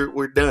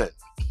done.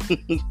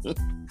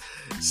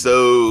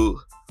 So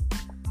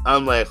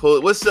I'm like,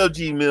 what's up,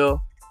 G-Mill?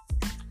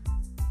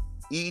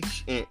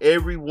 Each and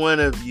every one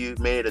of you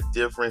made a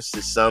difference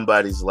to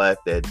somebody's life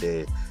that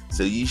day.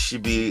 So you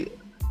should be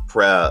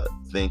proud.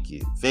 Thank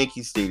you,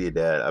 Stadia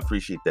Dad. I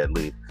appreciate that,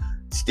 Lee.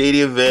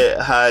 Stadia Vet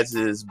hides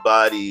his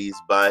bodies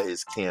by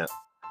his camp.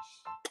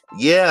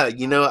 Yeah,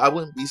 I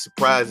wouldn't be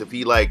surprised if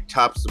he like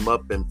chops them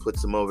up and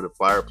puts them over the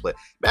fireplace.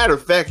 Matter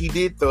of fact, he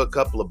did throw a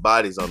couple of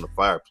bodies on the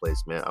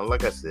fireplace, man.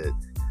 Like I said,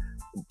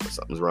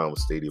 something's wrong with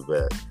Stadia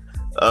Bad.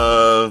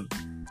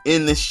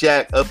 In the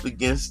shack up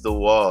against the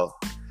wall.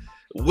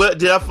 What,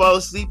 did I fall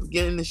asleep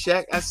again in the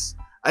shack?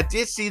 I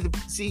did see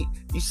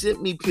you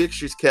sent me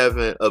pictures,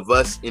 Kevin, of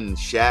us in the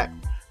shack.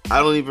 I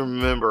don't even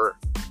remember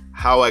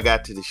how I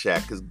got to the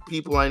shack, because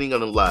people, I ain't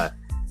gonna lie,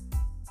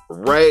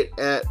 right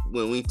at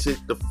when we took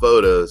the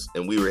photos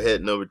and we were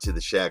heading over to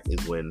the shack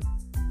is when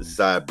the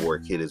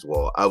cyborg hit his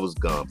wall. I was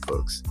gone,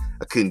 folks.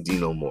 I couldn't do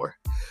no more.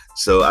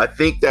 So I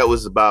think that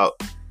was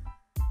about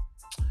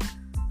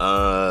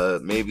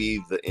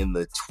maybe in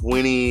the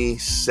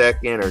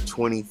 22nd or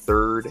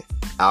 23rd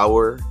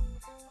hour.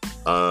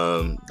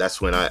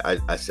 That's when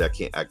I said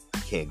I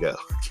can't go.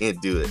 I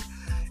can't do it.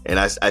 And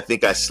I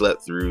think I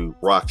slept through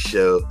Rock's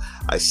show.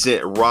 I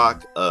sent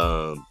Rock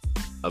a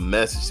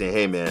message saying,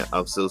 "Hey man,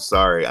 I'm so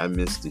sorry I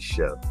missed the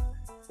show."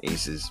 And he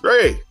says,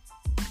 "Ray,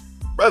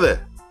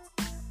 brother,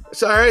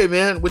 it's all right,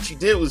 man. What you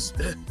did was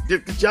did a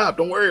good job.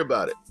 Don't worry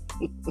about it."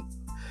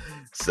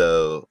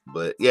 So,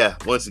 but yeah,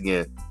 once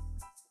again,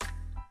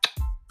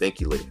 thank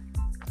you, Lee.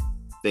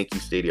 Thank you,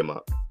 Stadium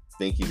Up.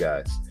 Thank you,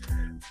 guys.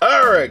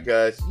 All right,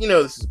 guys.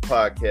 This is a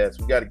podcast.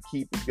 We got to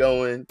keep it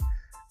going.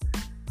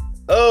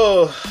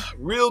 Oh,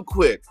 real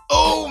quick.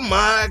 Oh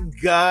my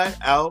God,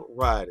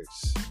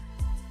 Outriders.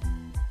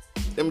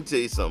 Let me tell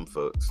you something,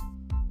 folks.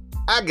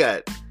 I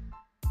got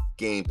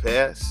Game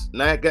Pass,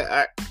 and I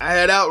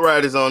had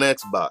Outriders on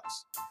Xbox,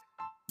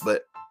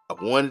 but I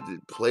wanted to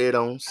play it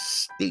on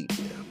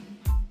Stadia.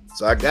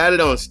 So I got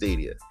it on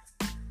Stadia.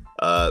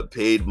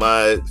 Paid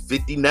my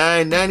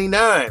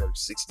 $59.99 or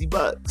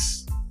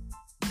 $60.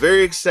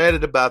 Very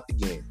excited about the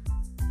game.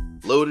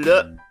 Loaded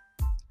up.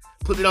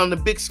 Put it on the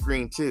big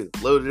screen too.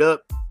 Loaded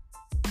up.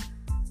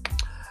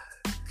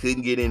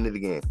 Couldn't get into the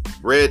game.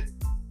 Red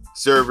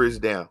servers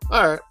down.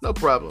 All right, no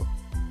problem.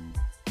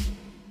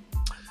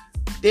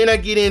 Then I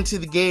get into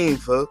the game,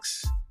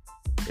 folks.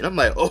 And I'm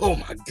like, oh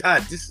my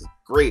God, this is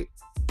great.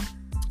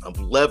 I'm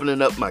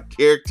leveling up my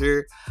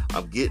character.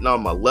 I'm getting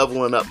on my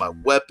leveling up my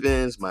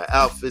weapons, my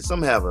outfits.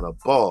 I'm having a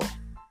ball.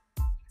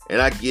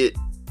 And I get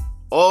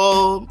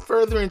all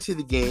further into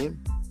the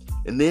game.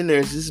 And then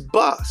there's this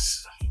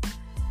boss.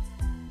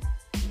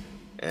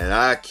 And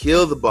I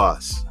kill the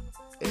boss.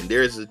 And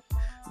there's a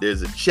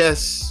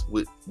chest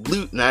with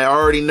loot. And I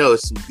already know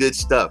it's some good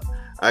stuff.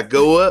 I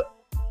go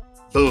up.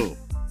 Boom.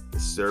 The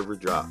server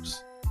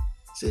drops. I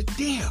said,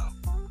 damn.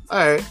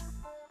 All right.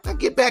 I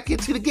get back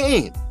into the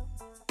game.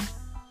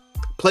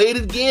 Play it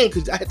again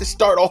because I had to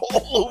start all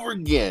over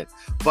again.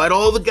 Fight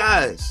all the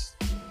guys.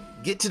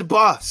 Get to the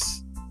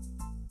boss.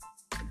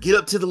 Get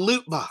up to the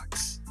loot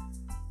box.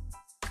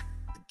 The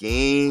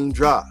game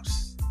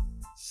drops.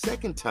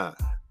 Second time.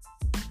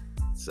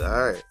 It's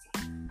all right.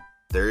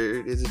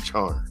 Third is a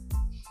charm.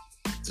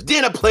 So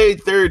then I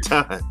played third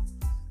time.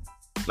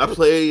 I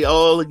played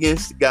all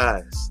against the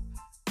guys.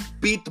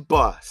 Beat the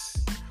boss.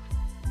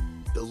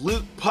 The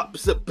loot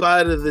pops up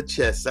out of the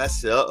chest. I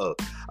said, uh-oh.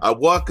 I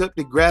walk up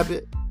to grab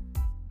it.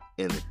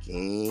 And the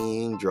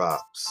game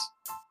drops.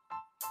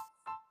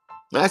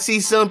 I see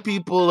some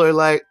people are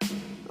like,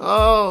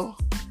 oh,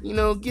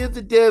 give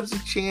the devs a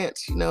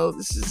chance.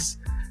 This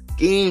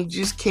game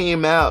just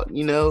came out,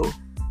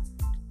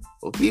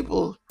 Well,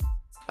 people,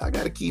 I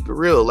got to keep it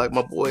real, like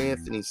my boy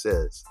Anthony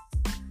says.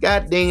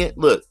 God dang it.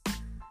 Look,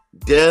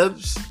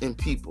 devs and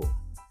people,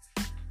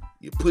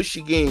 you push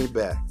your game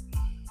back.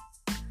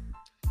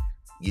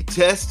 You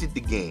tested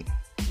the game.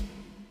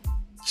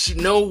 You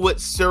should know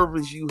what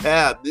servers you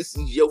have. This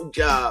is your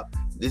job.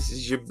 This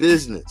is your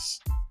business.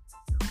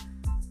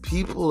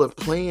 People are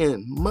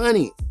playing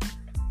money.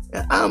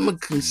 And I'm a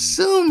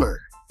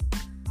consumer.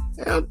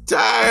 And I'm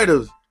tired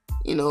of,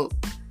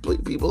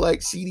 people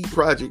like CD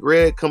Projekt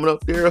Red coming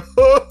up there.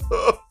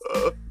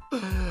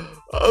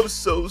 I'm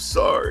so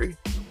sorry.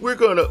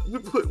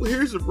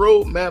 Here's a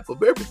roadmap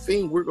of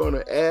everything we're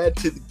gonna add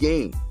to the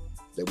game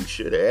that we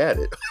should have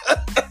added.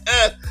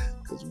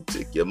 Because we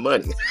took your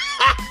money.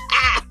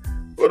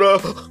 But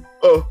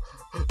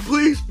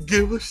please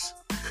forgive us.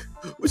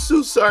 We're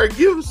so sorry.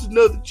 Give us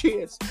another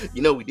chance.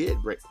 We did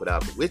put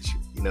out The Witcher,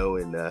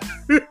 and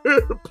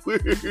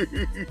please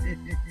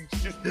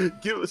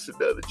just give us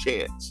another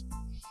chance.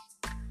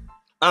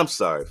 I'm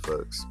sorry,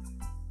 folks.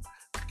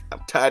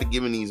 I'm tired of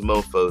giving these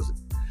mofos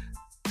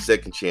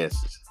second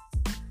chances.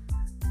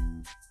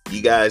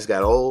 You guys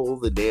got all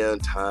the damn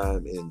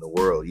time in the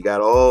world. You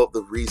got all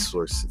the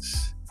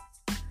resources.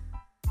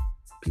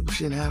 People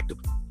shouldn't have to.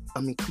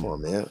 Come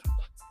on, man.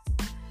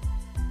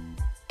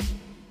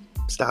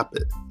 Stop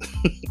it.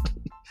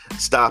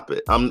 Stop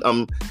it.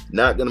 I'm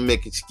not gonna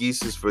make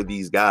excuses for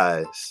these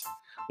guys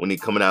when they're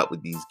coming out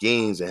with these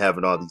games and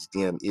having all these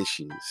damn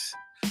issues.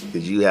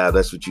 Because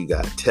that's what you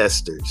got,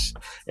 testers.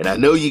 And I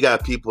know you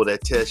got people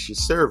that test your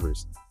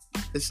servers.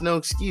 It's no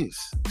excuse.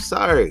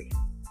 Sorry.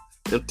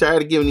 I'm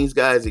tired of giving these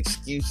guys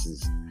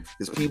excuses.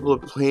 Because people are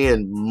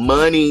paying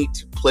money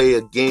to play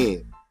a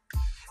game.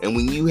 And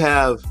when you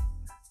have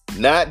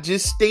not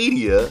just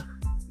Stadia,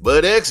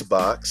 but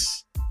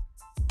Xbox,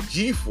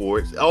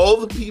 GeForce, all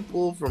the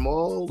people from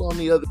all on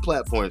the other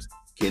platforms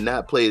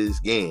cannot play this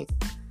game.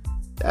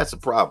 That's a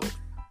problem.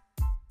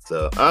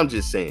 So I'm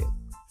just saying,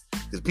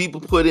 because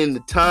people put in the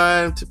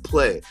time to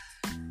play.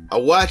 I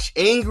watched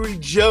Angry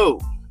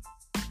Joe.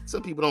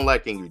 Some people don't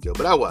like Angry Joe,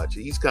 but I watch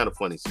it. He's kind of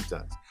funny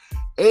sometimes.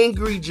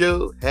 Angry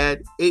Joe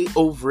had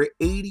over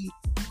 80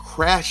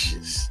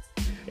 crashes.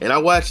 And I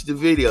watched the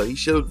video. He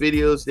showed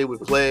videos they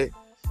would play.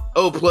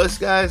 Oh, plus,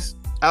 guys,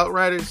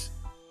 Outriders,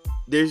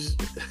 there's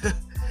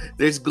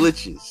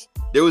glitches.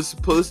 There was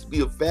supposed to be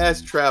a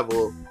fast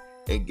travel,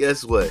 and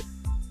guess what?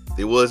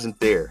 It wasn't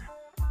there.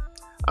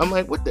 I'm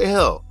like, what the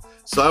hell?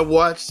 So I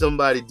watched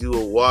somebody do a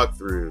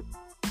walkthrough,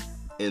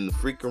 and the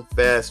freaking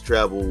fast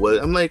travel was...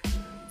 I'm like,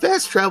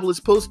 fast travel is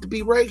supposed to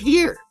be right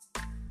here.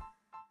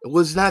 It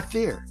was not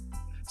there.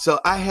 So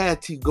I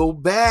had to go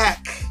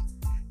back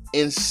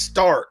and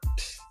start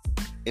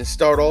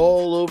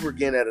all over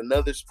again at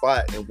another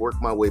spot and work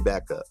my way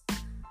back up.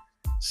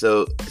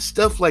 So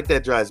stuff like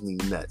that drives me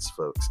nuts,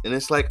 folks. And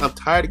it's like, I'm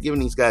tired of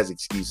giving these guys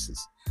excuses.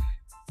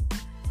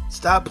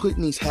 Stop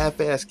putting these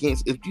half-ass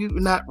games. If you're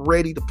not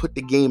ready to put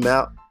the game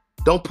out,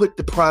 don't put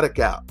the product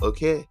out,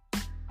 okay?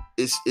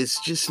 It's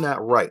just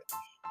not right.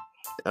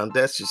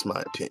 That's just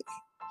my opinion.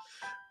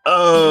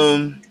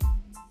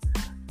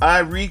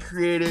 I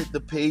recreated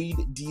the paid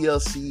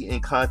DLC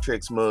and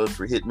contracts mode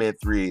for Hitman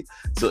 3,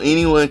 so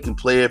anyone can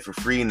play it for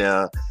free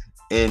now.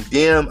 And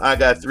damn, I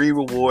got 3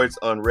 rewards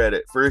on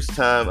Reddit. First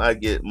time I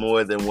get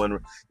more than one.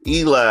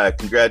 Eli,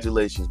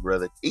 congratulations,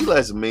 brother.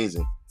 Eli's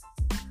amazing.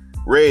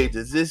 Ray,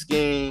 does this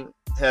game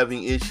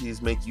having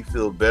issues make you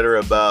feel better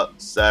about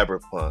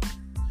Cyberpunk?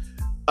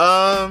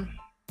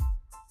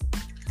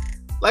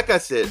 Like I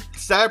said,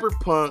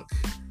 Cyberpunk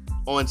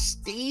on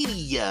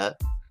Stadia,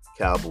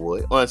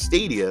 Cowboy, on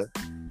Stadia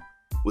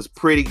was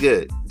pretty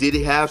good. Did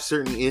it have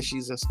certain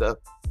issues and stuff?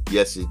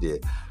 Yes, it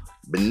did.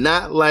 But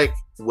not like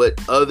what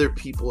other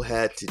people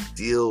had to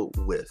deal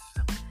with.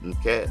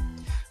 Okay?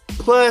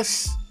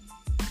 Plus,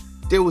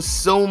 there was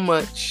so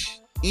much,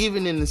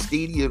 even in the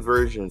Stadia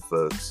version,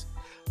 folks,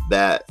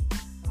 that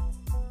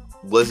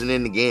wasn't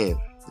in the game,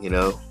 you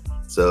know?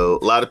 So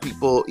a lot of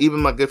people, even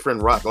my good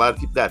friend Rock, a lot of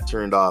people got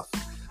turned off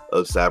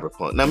of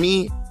Cyberpunk. Now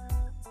me,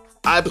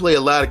 I played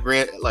a lot of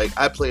Grand Theft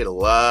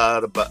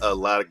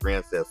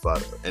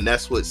Auto, and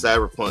that's what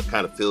Cyberpunk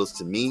kind of feels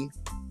to me,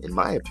 in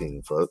my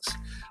opinion, folks.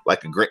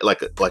 Like a Grand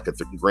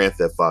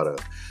Theft Auto.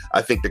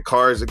 I think the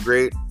cars are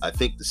great. I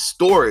think the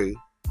stories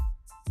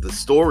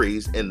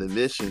and the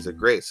missions are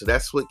great. So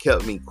that's what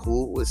kept me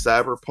cool with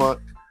Cyberpunk.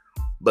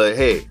 But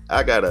hey,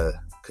 I got a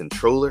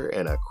controller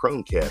and a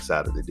Chromecast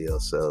out of the deal.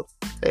 So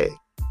hey,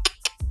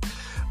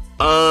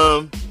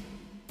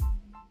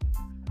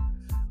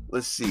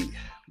 let's see.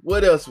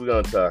 What else we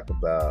gonna talk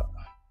about?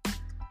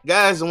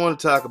 Guys, I want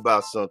to talk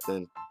about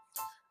something.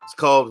 It's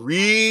called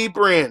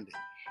rebranding.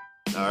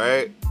 All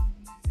right?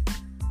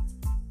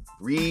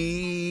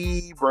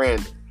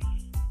 Rebranding.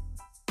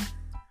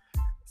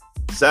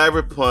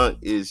 Cyberpunk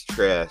is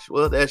trash.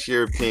 Well, that's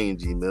your opinion,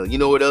 G-Mill. You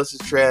know what else is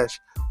trash?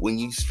 When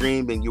you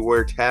stream and you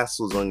wear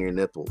tassels on your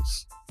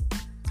nipples.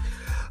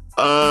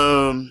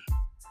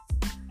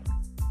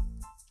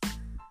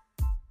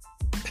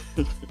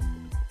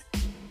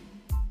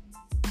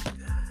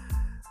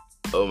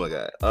 Oh my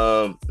God.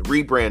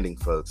 Rebranding,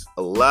 folks.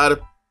 A lot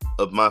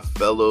of my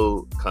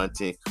fellow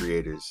content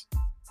creators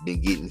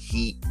been getting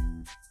heat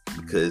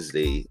because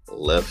they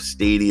left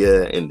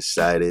Stadia and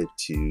decided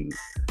to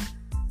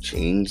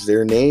change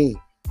their name.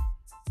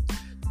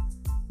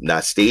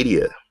 Not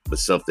Stadia, but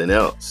something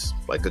else,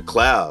 like a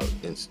cloud,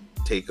 and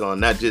take on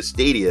not just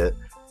Stadia,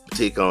 but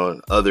take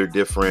on other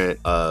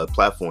different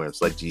platforms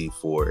like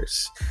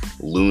GeForce,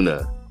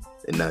 Luna,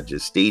 and not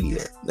just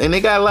Stadia. And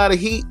they got a lot of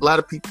heat. A lot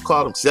of people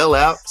call them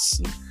sellouts.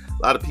 And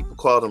a lot of people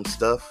call them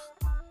stuff.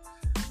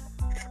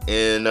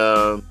 And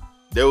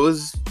there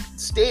was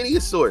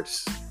Stadia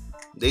Source.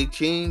 They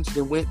changed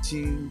and went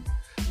to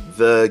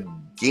the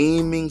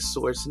Gaming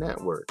Source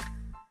Network.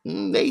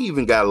 They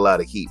even got a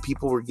lot of heat.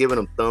 People were giving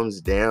them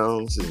thumbs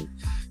downs, and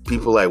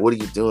people like, what are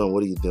you doing?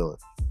 What are you doing?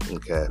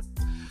 Okay.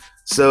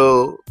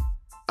 So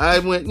I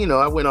went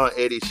on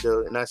Eddie's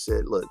show and I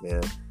said, look,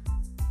 man,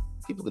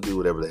 people can do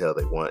whatever the hell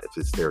they want if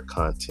it's their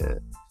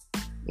content.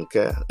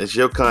 Okay? It's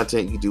your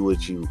content. You do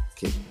what you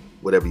can,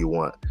 whatever you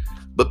want.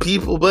 But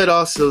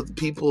also the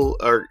people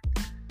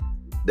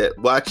that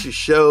watch your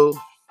show,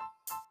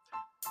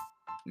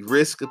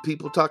 risk of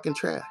people talking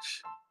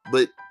trash.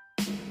 But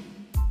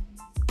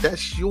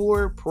that's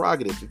your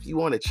prerogative. If you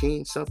want to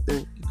change something,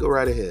 you go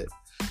right ahead.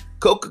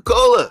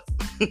 Coca-Cola.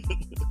 I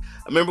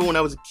remember when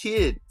I was a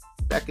kid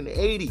back in the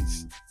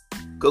 80s,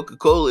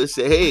 Coca-Cola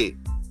said, hey,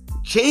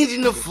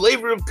 changing the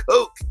flavor of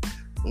Coke.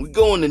 And we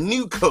go on to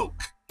new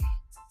Coke.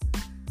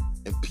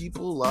 And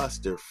people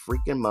lost their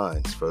freaking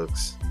minds,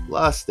 folks.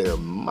 Lost their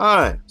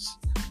minds.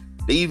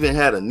 They even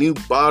had a new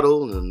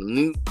bottle and a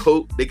new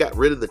Coke. They got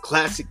rid of the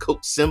classic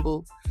Coke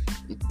symbol.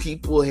 And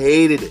people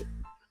hated it.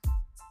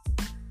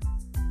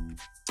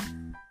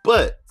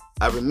 But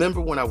I remember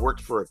when I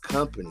worked for a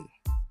company,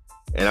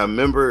 and I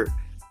remember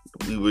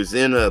we was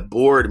in a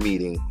board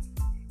meeting,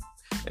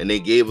 and they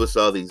gave us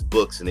all these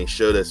books, and they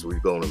showed us we're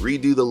going to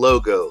redo the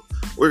logo.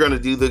 We're going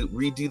to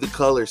redo the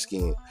color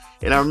scheme.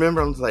 And I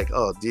remember I was like,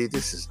 oh, dude,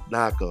 this is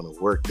not going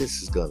to work.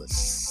 This is going to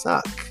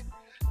suck.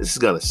 This is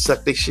going to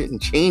suck. They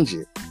shouldn't change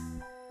it.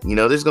 You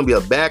know, there's going to be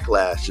a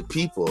backlash of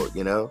people,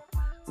 you know.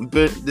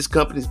 This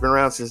company's been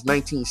around since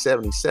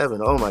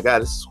 1977. Oh, my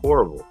God, this is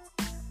horrible.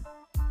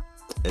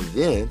 And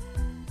then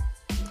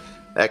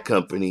that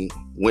company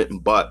went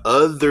and bought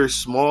other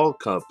small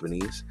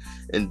companies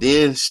and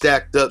then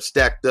stacked up,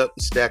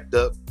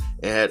 and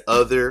had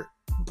other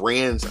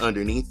brands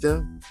underneath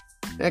them.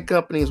 That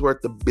company is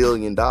worth $1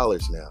 billion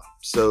now.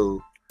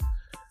 So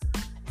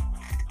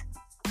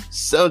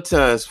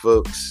sometimes,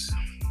 folks,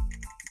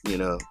 you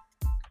know,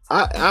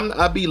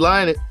 I'd be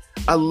lying.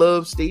 I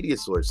love Stadia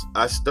Source.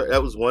 That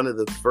was one of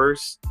the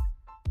first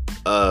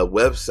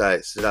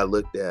websites that I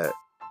looked at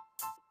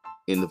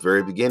in the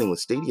very beginning with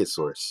Stadia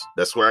Source.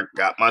 That's where I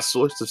got my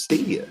source of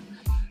Stadia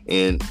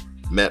and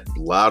met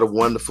a lot of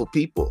wonderful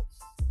people.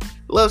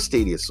 Love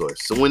Stadia Source.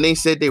 So when they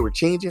said they were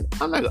changing,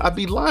 I'd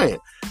be lying.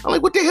 I'm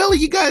like, what the hell are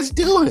you guys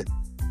doing?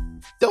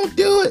 Don't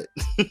do it.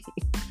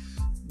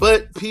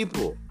 But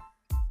people,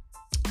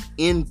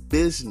 in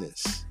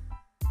business,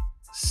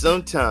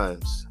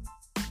 sometimes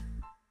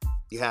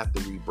you have to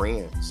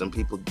rebrand. Some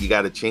people, you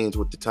got to change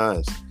with the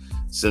times.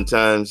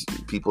 Sometimes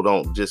people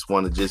don't just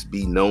want to just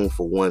be known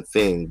for one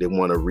thing. They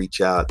want to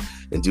reach out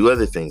and do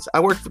other things.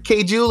 I worked for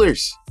Kay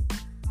Jewelers.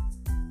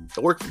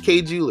 In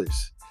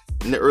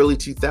the early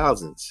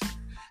 2000s.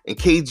 And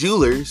Kay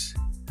Jewelers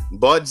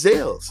bought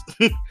Zales.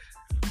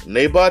 And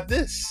they bought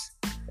this.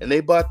 And they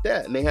bought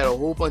that. And they had a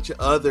whole bunch of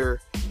other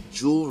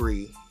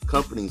jewelry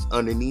companies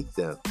underneath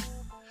them.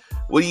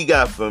 What do you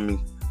got for me?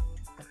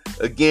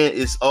 Again,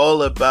 it's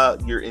all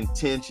about your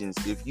intentions.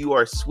 If you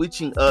are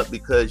switching up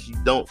because you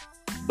don't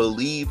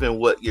believe in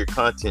what your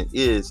content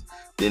is,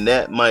 then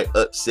that might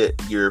upset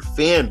your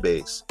fan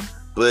base.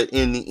 But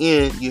in the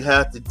end, you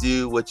have to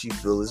do what you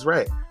feel is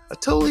right. I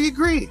totally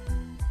agree.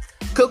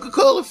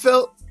 Coca-Cola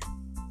felt,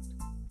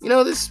 you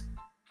know,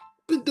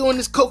 been doing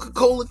this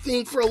Coca-Cola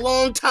thing for a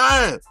long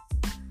time.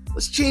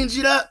 Let's change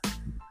it up.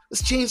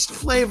 Let's change the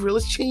flavor.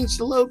 Let's change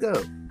the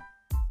logo.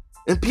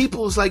 And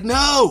people was like,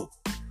 no,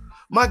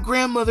 my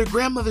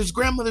grandmother's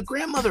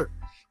grandmother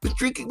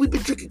we've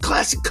been drinking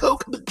classic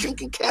Coke. I've been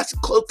drinking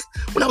classic Coke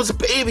when I was a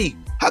baby.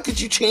 How could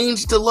you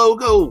change the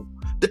logo,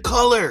 the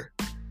color,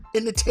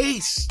 and the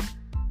taste?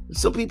 And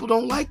some people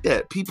don't like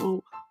that.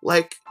 People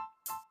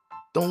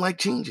don't like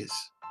changes.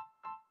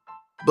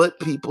 But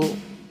people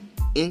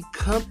in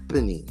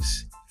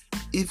companies,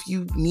 if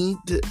you need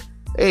to,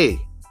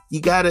 you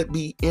gotta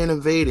be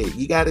innovative.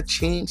 You gotta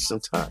change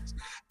sometimes.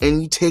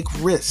 And you take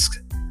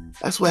risks.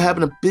 That's what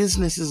having a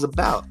business is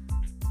about.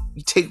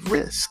 You take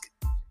risk.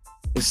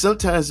 And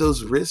sometimes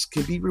those risks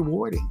can be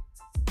rewarding.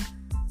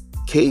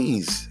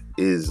 Kay's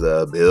is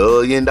 $1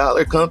 billion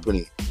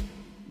company.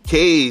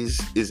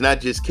 Kay's is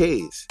not just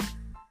Kay's.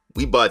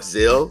 We bought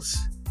Zales.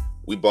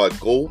 We bought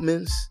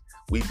Goldman's.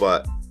 We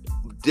bought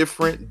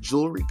different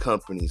jewelry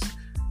companies.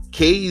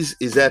 Kay's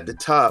is at the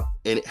top,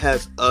 and it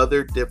has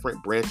other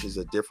different branches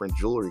of different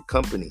jewelry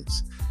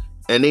companies.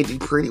 And they do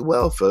pretty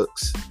well,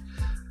 folks.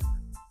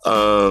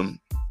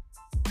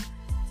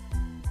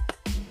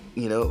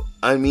 You know,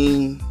 I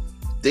mean,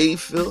 they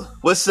feel.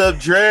 What's up,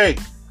 Drake?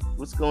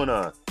 What's going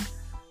on?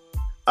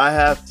 I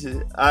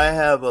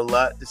have a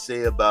lot to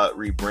say about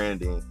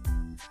rebranding.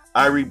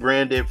 I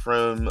rebranded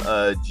from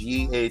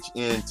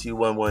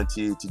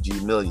GHN2112 to G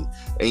Million.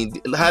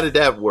 And how did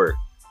that work?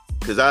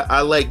 Because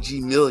I like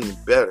G Million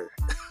better.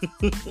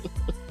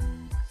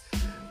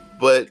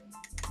 But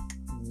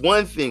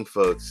one thing,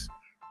 folks,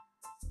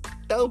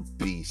 don't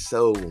be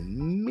so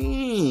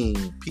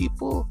mean,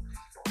 people.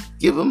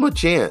 Give them a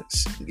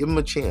chance.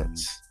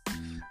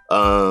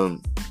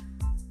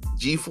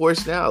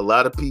 GeForce Now. A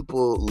lot of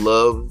people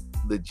love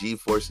the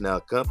GeForce Now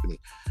company.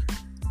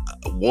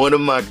 One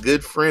of my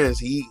good friends,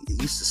 he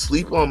used to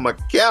sleep on my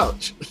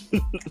couch.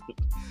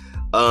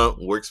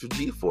 Works for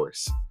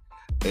GeForce.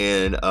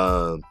 And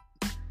I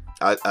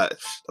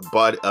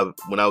bought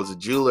when I was a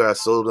jeweler. I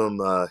sold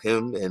him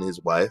and his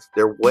wife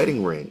their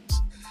wedding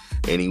rings,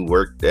 and he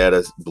worked at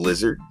a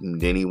Blizzard, and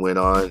then he went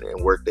on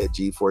and worked at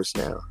GeForce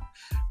Now,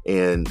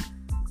 and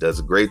does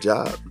a great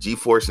job.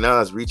 GeForce Now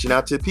is reaching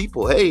out to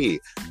people. Hey,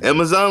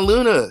 Amazon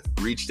Luna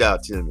reached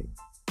out to me,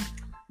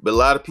 but a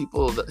lot of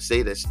people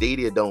say that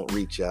Stadia don't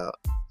reach out.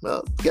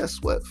 Well,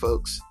 guess what,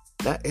 folks?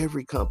 Not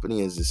every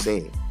company is the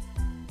same.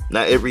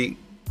 Not every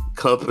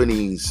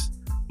company's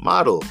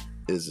model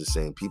is the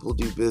same. People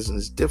do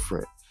business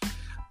different.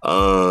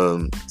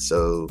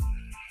 So,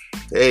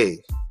 hey,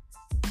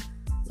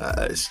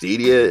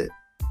 Stadia,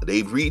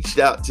 they reached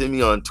out to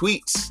me on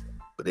tweets,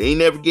 but they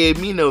never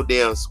gave me no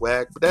damn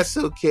swag. But that's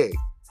okay,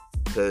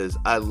 because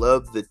I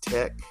love the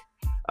tech,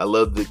 I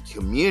love the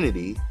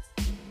community,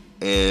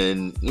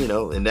 and you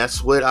know, and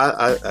that's what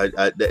I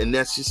and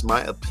that's just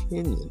my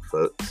opinion,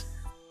 folks.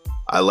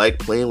 I like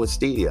playing with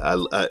Stadia.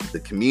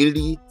 The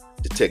community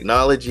the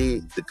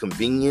technology, the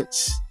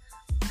convenience,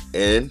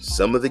 and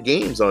some of the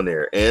games on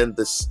there, and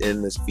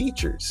the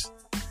features.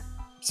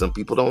 Some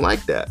people don't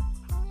like that.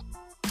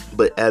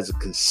 But as a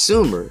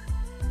consumer,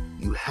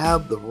 you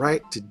have the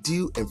right to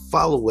do and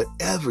follow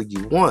whatever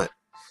you want.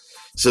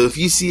 So if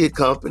you see a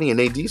company and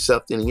they do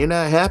something and you're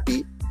not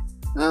happy,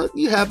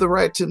 you have the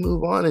right to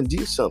move on and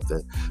do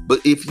something. But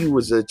if you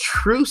was a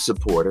true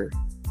supporter,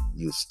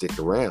 you'd stick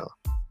around.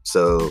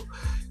 So,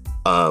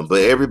 but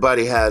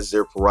everybody has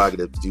their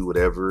prerogative to do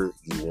whatever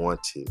you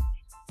want to.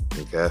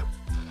 Okay.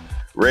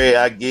 Ray,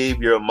 I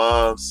gave your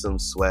mom some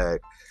swag.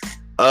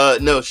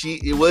 No,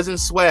 it wasn't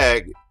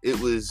swag. It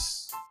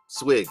was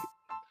swig.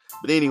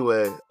 But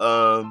anyway,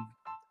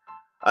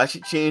 I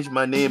should change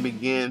my name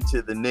again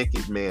to the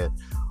Naked Man.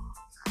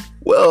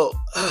 Well,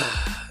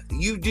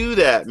 you do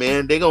that,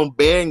 man. They gonna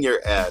ban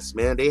your ass,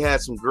 man. They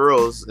had some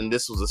girls, and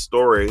this was a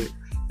story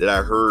that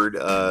I heard,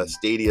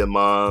 Stadia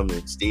mom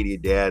and Stadia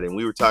dad, and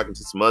we were talking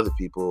to some other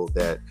people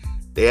that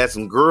they had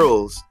some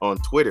girls on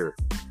Twitter,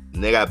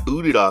 and they got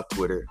booted off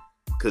Twitter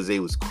because they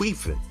was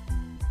queefing.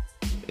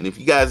 And if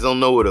you guys don't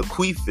know what a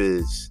queef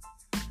is,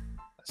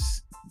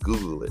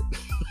 Google it.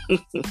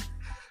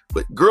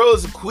 But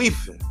girls are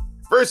queefing.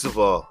 First of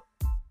all,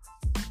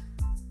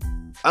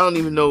 I don't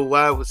even know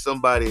why would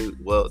somebody,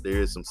 well,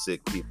 there is some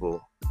sick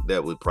people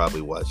that would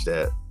probably watch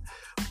that.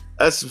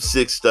 That's some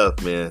sick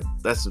stuff, man.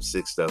 That's some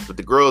sick stuff. But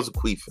the girls are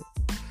queefing,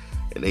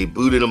 and they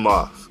booted them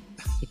off.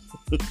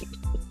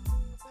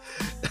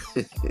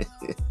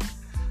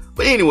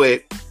 But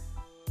anyway,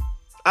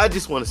 I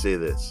just want to say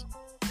this.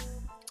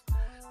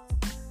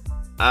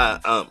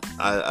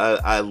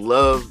 I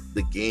love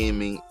the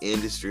gaming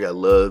industry. I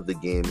love the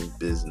gaming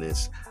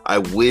business. I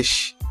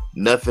wish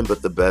nothing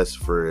but the best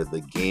for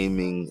the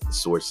Gaming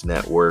Source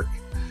Network.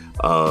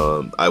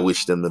 I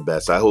wish them the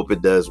best. I hope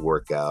it does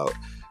work out.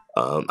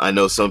 I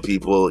know some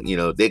people,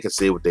 they can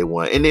say what they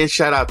want. And then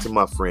shout out to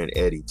my friend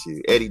Eddie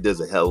too. Eddie does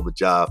a hell of a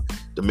job.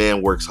 The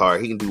man works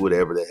hard. He can do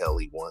whatever the hell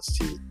he wants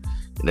to.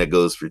 And that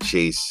goes for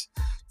Chase.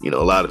 A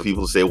lot of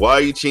people say, why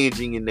are you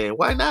changing your name?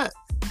 Why not?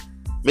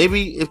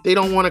 Maybe if they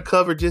don't want to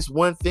cover just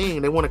one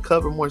thing, they want to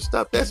cover more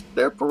stuff, that's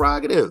their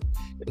prerogative.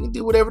 They can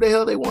do whatever the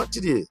hell they want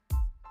to do.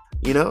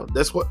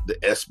 That's what the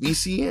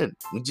SBCN.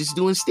 We're just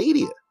doing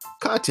Stadia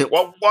content.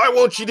 Well, why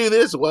won't you do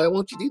this? Why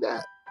won't you do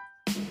that?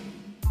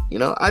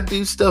 I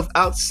do stuff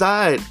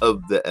outside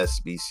of the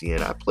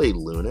SBCN. I play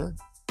Luna.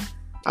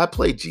 I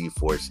play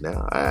GeForce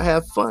now. I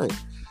have fun.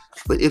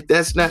 But if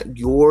that's not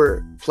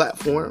your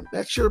platform,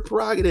 that's your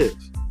prerogative.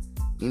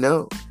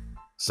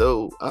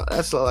 So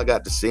that's all I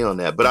got to say on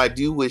that. But I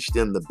do wish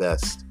them the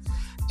best.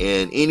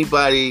 And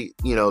anybody,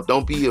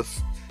 don't be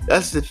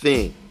that's the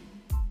thing.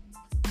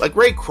 Like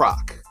Ray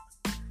Kroc.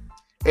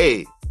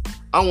 Hey,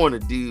 I want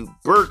to do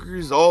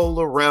burgers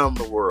all around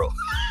the world.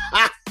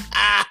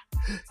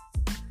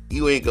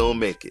 You ain't gonna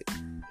make it.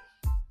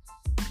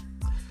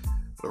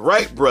 The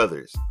Wright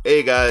brothers.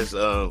 Hey guys,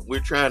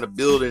 we're trying to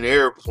build an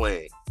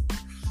airplane.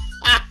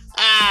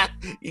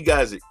 You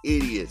guys are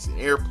idiots. An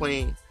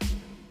airplane.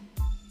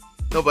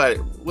 Nobody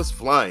was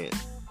flying,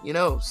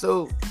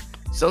 so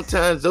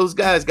sometimes those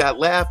guys got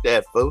laughed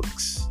at,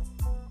 folks.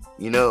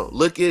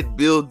 Look at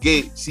Bill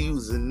Gates. He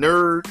was a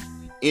nerd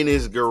in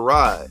his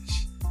garage.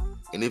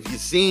 And if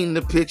you've seen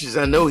the pictures,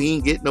 I know he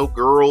didn't get no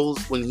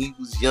girls when he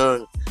was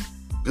young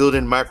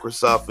building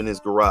Microsoft in his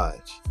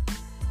garage.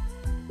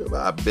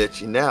 I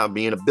bet you now,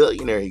 being a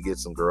billionaire, he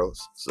gets some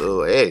girls.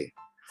 So, hey.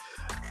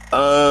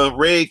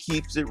 Ray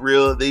keeps it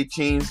real. They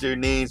changed their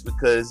names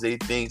because they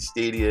think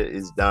Stadia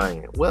is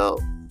dying. Well,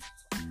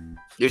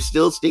 there's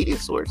still Stadia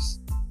Source.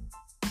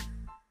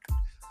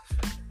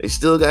 They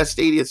still got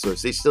Stadia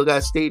Source. They still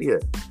got Stadia.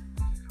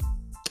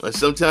 And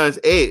sometimes,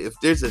 hey, if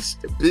there's a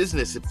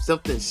business, if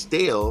something's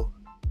stale,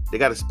 they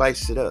got to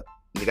spice it up.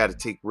 They got to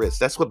take risks.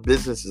 That's what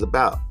business is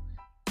about.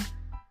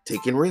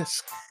 Taking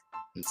risks.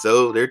 And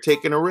so they're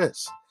taking a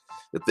risk.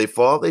 If they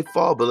fall, they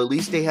fall. But at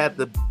least they had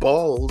the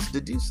balls to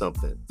do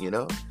something,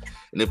 And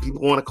if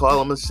people want to call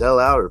them a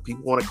sellout or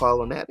people want to call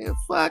them that, then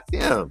fuck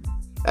them.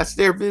 That's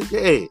their business.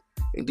 Hey,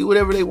 they do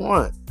whatever they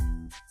want.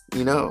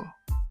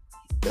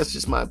 That's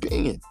just my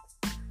opinion.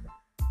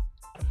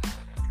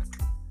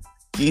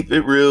 Keep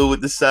it real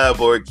with the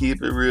cyborg.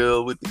 Keep it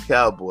real with the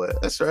cowboy.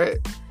 That's right.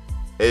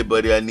 Hey,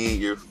 buddy, I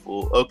need your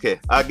full. Okay,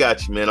 I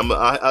got you, man.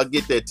 I'll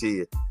get that to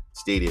you.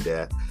 Stadia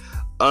Dad.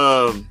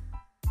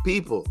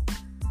 People,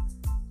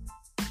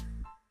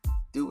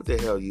 do what the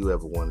hell you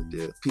ever want to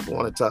do. People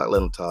want to talk, let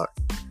them talk.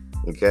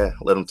 Okay,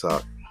 let them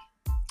talk.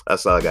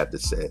 That's all I got to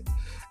say.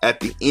 At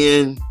the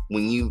end,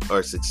 when you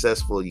are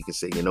successful, you can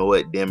say, you know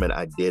what? Damn it,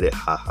 I did it.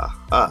 Ha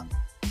ha ha.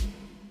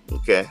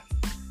 Okay.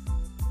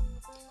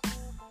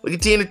 Look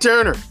at Tina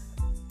Turner.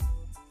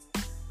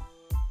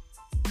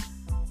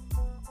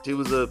 She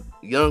was a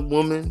young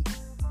woman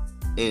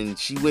and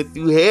she went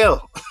through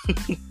hell.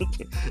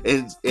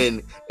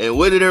 and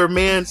what did her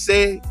man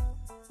say?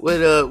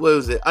 What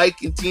was it?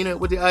 Ike and Tina?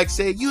 What did Ike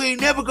say? You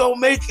ain't never gonna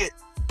make it.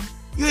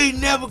 You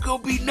ain't never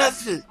gonna be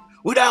nothing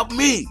without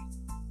me.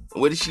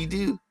 And what did she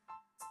do?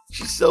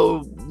 She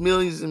sold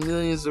millions and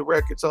millions of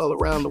records all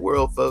around the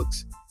world,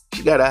 folks.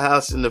 She got a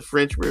house in the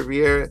French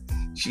Riviera.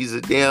 She's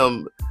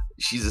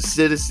a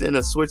citizen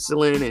of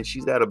Switzerland, and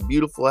she's got a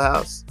beautiful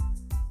house.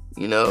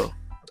 You know.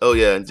 Oh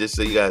yeah, and just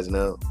so you guys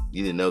know,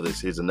 you didn't know this.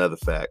 Here's another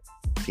fact: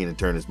 Tina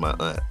Turner's my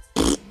aunt.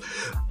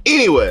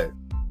 Anyway,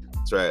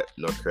 that's right,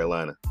 North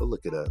Carolina. Go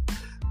look it up.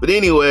 But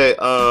anyway,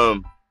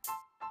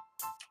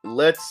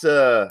 let's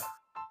where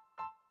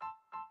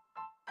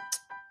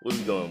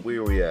we going? Where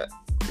are we at?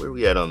 Where are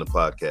we at on the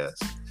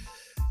podcast?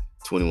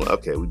 21.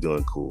 Okay, we're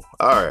doing cool.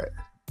 All right.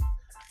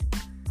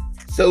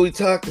 So we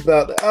talked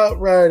about the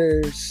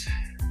Outriders,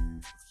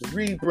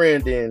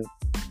 rebranding.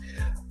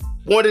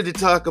 Wanted to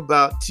talk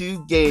about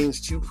two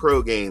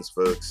pro games,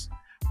 folks.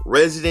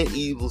 Resident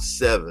Evil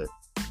 7.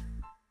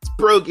 It's a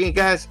pro game,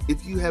 guys.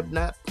 If you have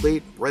not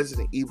played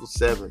Resident Evil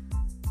 7,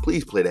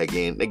 please play that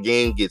game. That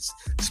game gets,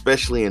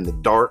 especially in the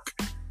dark,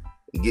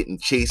 getting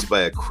chased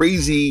by a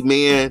crazy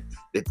man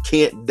that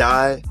can't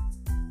die.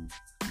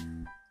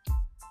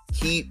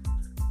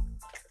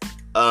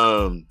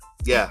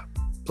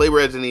 Play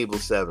Resident Evil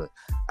 7.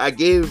 I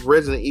gave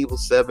Resident Evil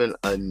 7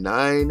 a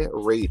 9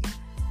 rating.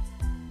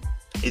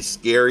 It's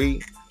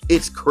scary.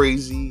 It's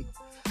crazy.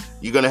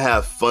 You're going to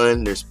have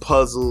fun. There's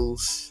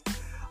puzzles.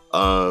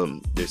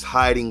 There's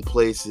hiding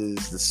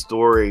places. The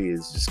story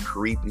is just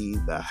creepy.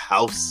 The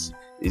house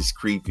is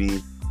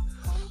creepy.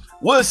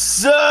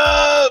 What's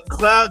up,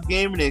 Cloud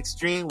Gaming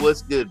Extreme?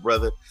 What's good,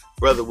 brother?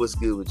 Brother, what's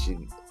good with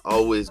you?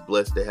 Always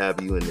blessed to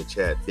have you in the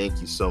chat.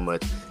 Thank you so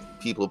much.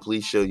 People,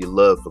 please show your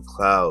love for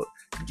Cloud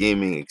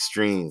Gaming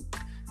Extreme.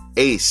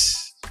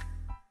 Ace.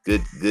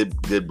 Good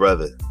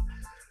brother.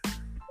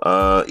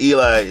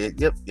 Eli,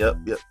 yep.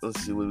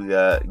 Let's see what we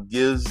got.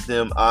 Gives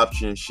them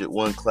options should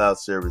one cloud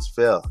service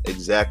fail.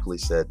 Exactly,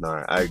 said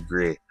Nar. I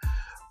agree.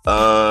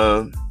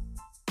 I'm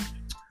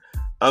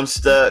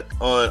stuck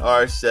on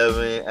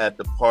R7 at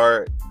the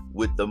part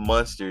with the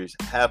monsters.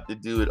 Have to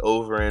do it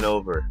over and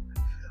over.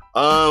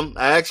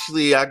 I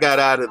got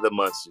out of the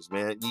monsters,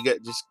 man. You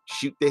got just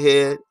shoot the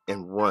head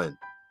and run.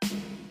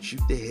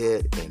 Shoot the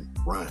head and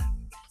run.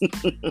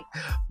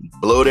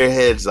 Blow their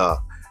heads off.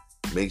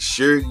 Make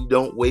sure you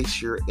don't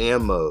waste your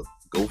ammo.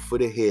 Go for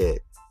the head.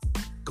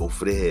 Go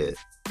for the head.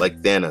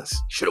 Like Thanos.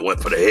 Should have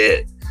went for the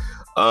head.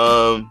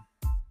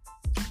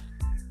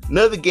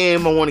 Another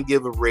game I want to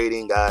give a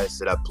rating, guys,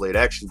 that I played.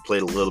 I actually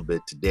played a little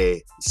bit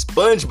today.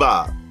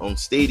 SpongeBob on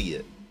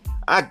Stadia.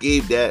 I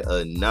gave that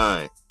a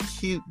 9.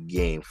 Cute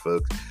game,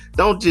 folks.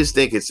 Don't just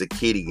think it's a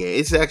kiddie game.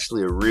 It's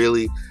actually a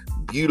really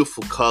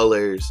beautiful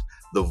colors.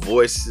 The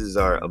voices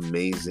are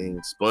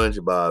amazing.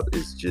 SpongeBob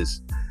is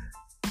just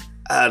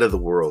out of the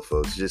world,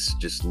 folks.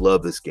 Just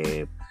love this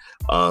game.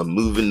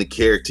 Moving the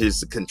characters,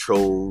 the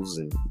controls,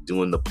 and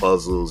doing the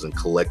puzzles and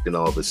collecting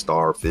all the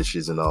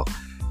starfishes and all.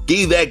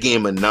 Gave that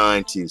game a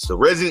 9 too. So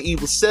Resident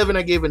Evil 7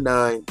 I gave a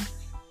 9,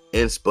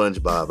 and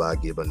SpongeBob I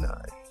give a 9.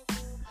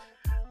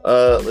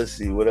 Let's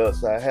see what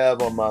else I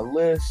have on my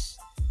list.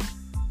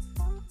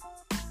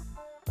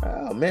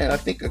 Oh man, I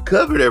think I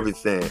covered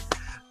everything.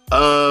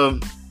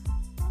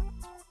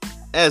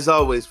 As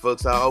always,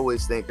 folks, I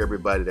always thank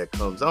everybody that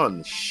comes on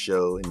the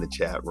show in the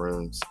chat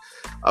rooms.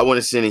 I want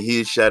to send a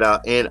huge shout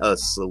out and a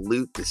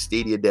salute to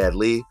Stadia Dad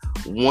Lee.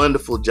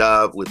 Wonderful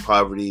job with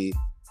Poverty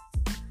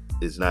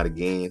Is Not a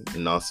Game,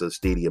 and also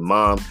Stadia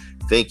Mom.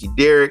 Thank you,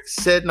 Derek.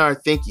 Sednar,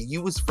 thank you.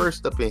 You was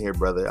first up in here,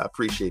 brother. I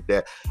appreciate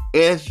that.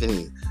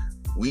 Anthony,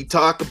 we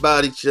talk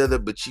about each other,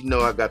 but you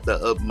know I got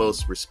the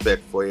utmost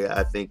respect for you.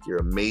 I think you're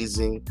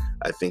amazing.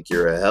 I think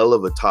you're a hell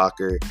of a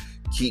talker.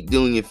 Keep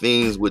doing your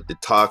things with the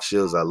talk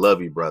shows. I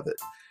love you, brother.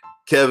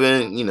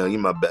 Kevin, you know,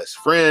 you're my best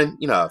friend.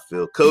 You know how I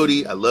feel.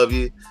 Cody, I love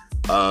you.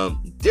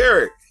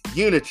 Derek,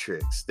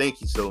 Unitrix,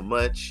 thank you so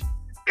much.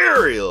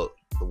 Ariel,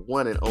 the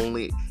one and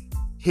only.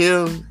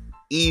 Him,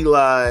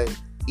 Eli,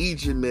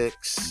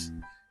 Ejimix,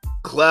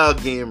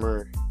 Cloud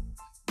Gamer.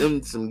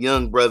 Them some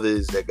young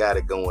brothers that got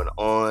it going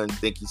on.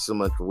 Thank you so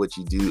much for what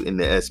you do in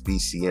the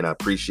SBCN. I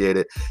appreciate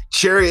it.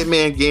 Chariot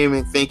Man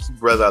Gaming, thank you,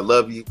 brother. I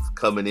love you for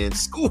coming in.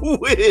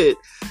 Squid,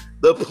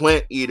 the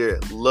Plant Eater.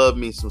 Love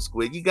me some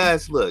Squid. You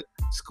guys, look,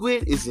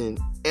 Squid is in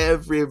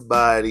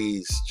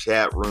everybody's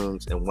chat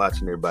rooms and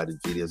watching everybody's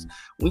videos.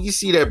 When you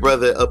see that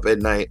brother up at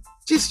night,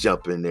 just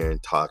jump in there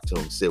and talk to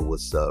him. Say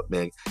what's up,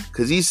 man.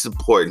 Because he's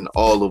supporting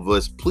all of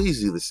us. Please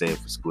do the same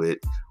for Squid.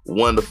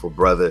 Wonderful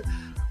brother.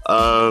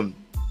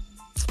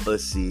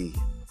 Let's see.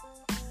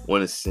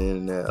 Want to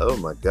send that? Oh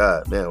my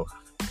God, man.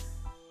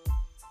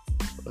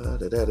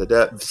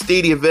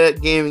 Stadia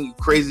Vet Gaming, you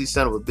crazy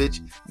son of a bitch.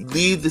 You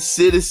leave the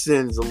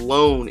citizens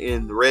alone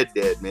in Red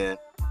Dead, man.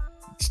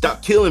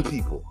 Stop killing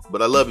people.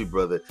 But I love you,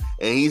 brother.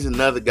 And he's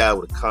another guy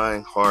with a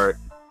kind heart.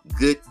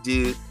 Good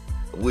dude.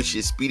 I wish you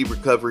a speedy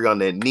recovery on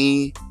that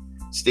knee.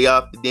 Stay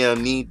off the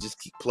damn knee.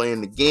 Just keep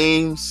playing the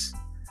games.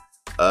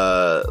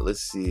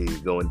 Let's see.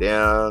 Going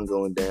down.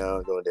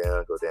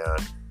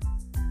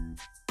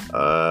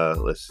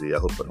 Let's see. I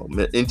hope I don't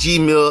miss. And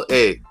G-Mill,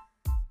 hey,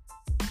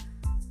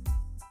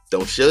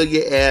 don't show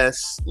your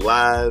ass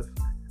live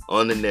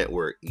on the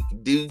network. You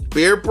can do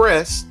bare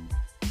breast,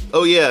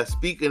 Oh yeah,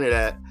 speaking of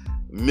that,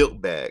 milk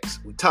bags.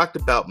 We talked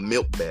about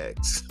milk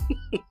bags.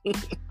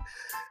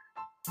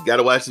 You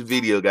gotta watch the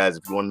video, guys,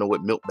 if you want to know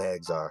what milk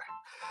bags are.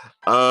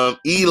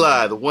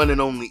 Eli, the one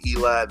and only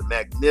Eli, the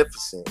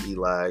magnificent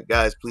Eli.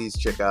 Guys, please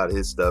check out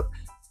his stuff.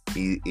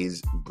 He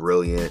is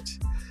brilliant.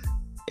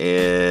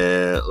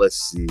 And let's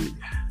see.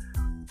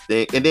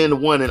 And then the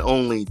one and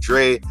only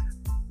Dre,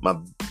 my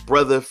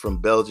brother from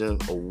Belgium,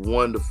 a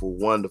wonderful,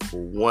 wonderful,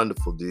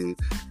 wonderful dude.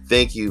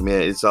 Thank you,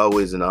 man. It's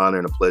always an honor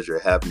and a pleasure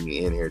having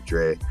you in here,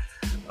 Dre.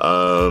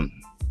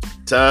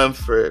 Time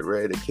for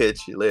Ray to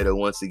catch you later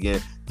once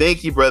again.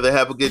 Thank you, brother.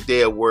 Have a good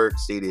day at work.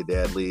 Stay there,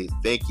 Dadly.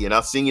 Thank you. And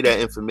I'll send you that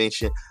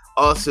information.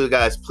 Also,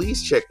 guys,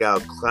 please check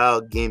out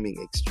Cloud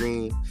Gaming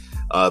Extreme.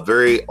 All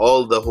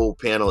the whole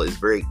panel is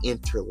very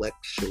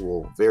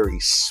intellectual, very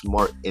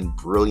smart and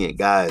brilliant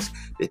guys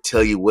that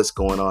tell you what's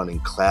going on in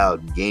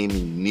cloud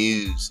gaming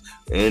news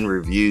and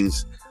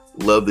reviews.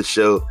 Love the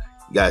show.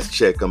 You guys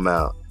check them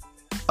out.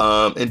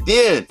 And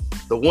then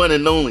the one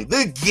and only,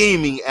 the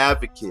gaming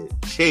advocate,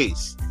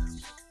 Chase.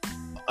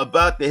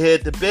 About to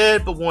head to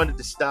bed, but wanted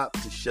to stop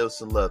to show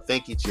some love.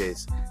 Thank you,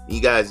 Chase. You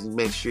guys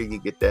make sure you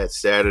get that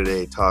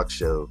Saturday talk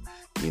show.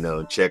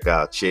 Check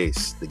out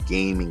Chase, the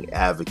gaming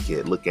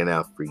advocate, looking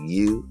out for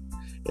you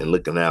and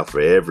looking out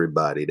for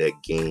everybody that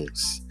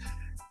games.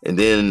 And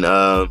then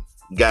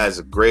you guys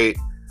are great.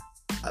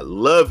 I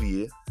love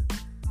you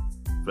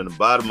from the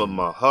bottom of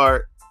my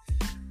heart.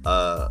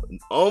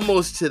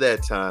 Almost to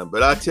that time,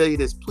 but I'll tell you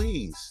this,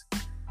 please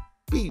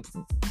be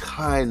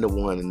kind to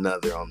one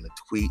another on the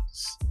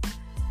tweets,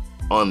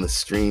 on the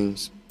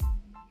streams.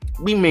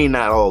 We may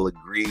not all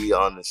agree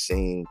on the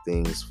same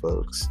things,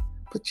 folks,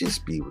 but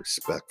just be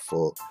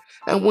respectful.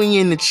 And when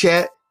you're in the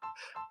chat,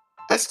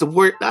 that's the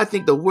worst. I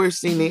think the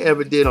worst thing they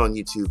ever did on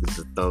YouTube is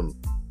a thumb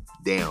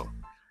down.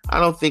 I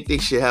don't think they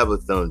should have a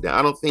thumb down.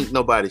 I don't think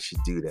nobody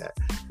should do that.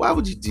 Why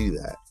would you do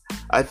that?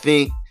 I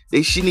think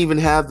they shouldn't even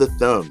have the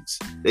thumbs.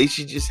 They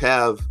should just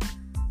have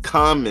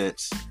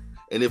comments.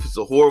 And if it's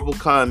a horrible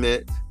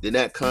comment, then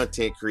that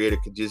content creator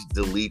could just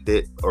delete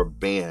it or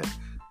ban.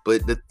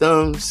 But the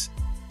thumbs,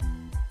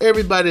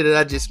 everybody that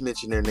I just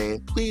mentioned their name,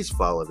 please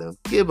follow them.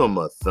 Give them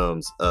a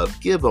thumbs up.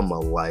 Give them a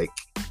like.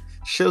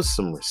 Show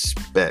some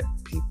respect,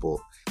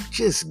 people.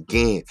 Just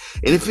game.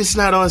 And if it's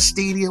not on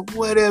Stadia,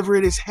 whatever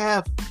it is,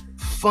 have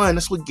fun.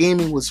 That's what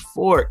gaming was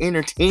for.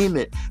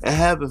 Entertainment and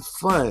having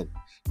fun.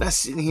 Not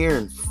sitting here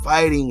and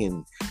fighting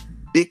and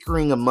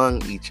bickering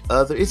among each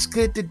other. It's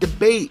good to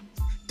debate.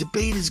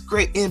 Debate is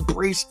great.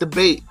 Embrace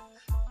debate.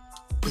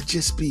 But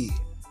just be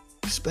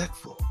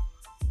respectful.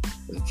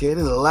 Okay,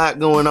 there's a lot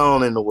going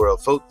on in the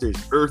world, folks.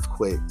 There's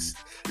earthquakes,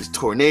 there's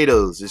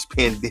tornadoes, there's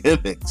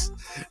pandemics.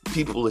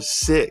 People are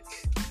sick.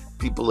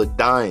 People are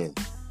dying.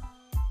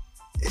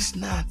 It's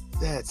not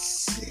that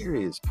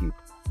serious, people.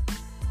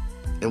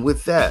 And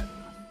with that,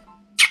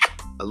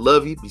 I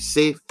love you. Be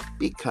safe.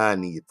 Be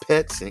kind to your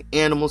pets and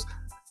animals.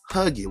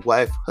 Hug your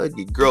wife. Hug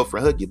your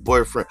girlfriend. Hug your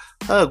boyfriend.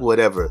 Hug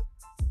whatever.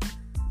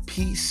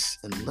 Peace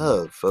and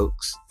love,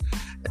 folks.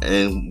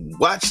 And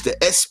watch the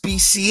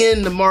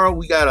SBCN tomorrow.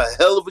 We got a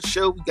hell of a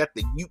show. We got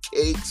the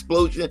UK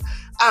explosion.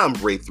 I'm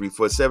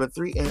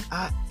Ray3473, and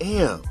I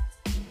am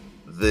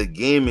the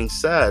gaming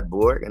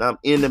sideboard. And I'm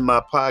ending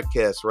my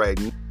podcast right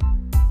now.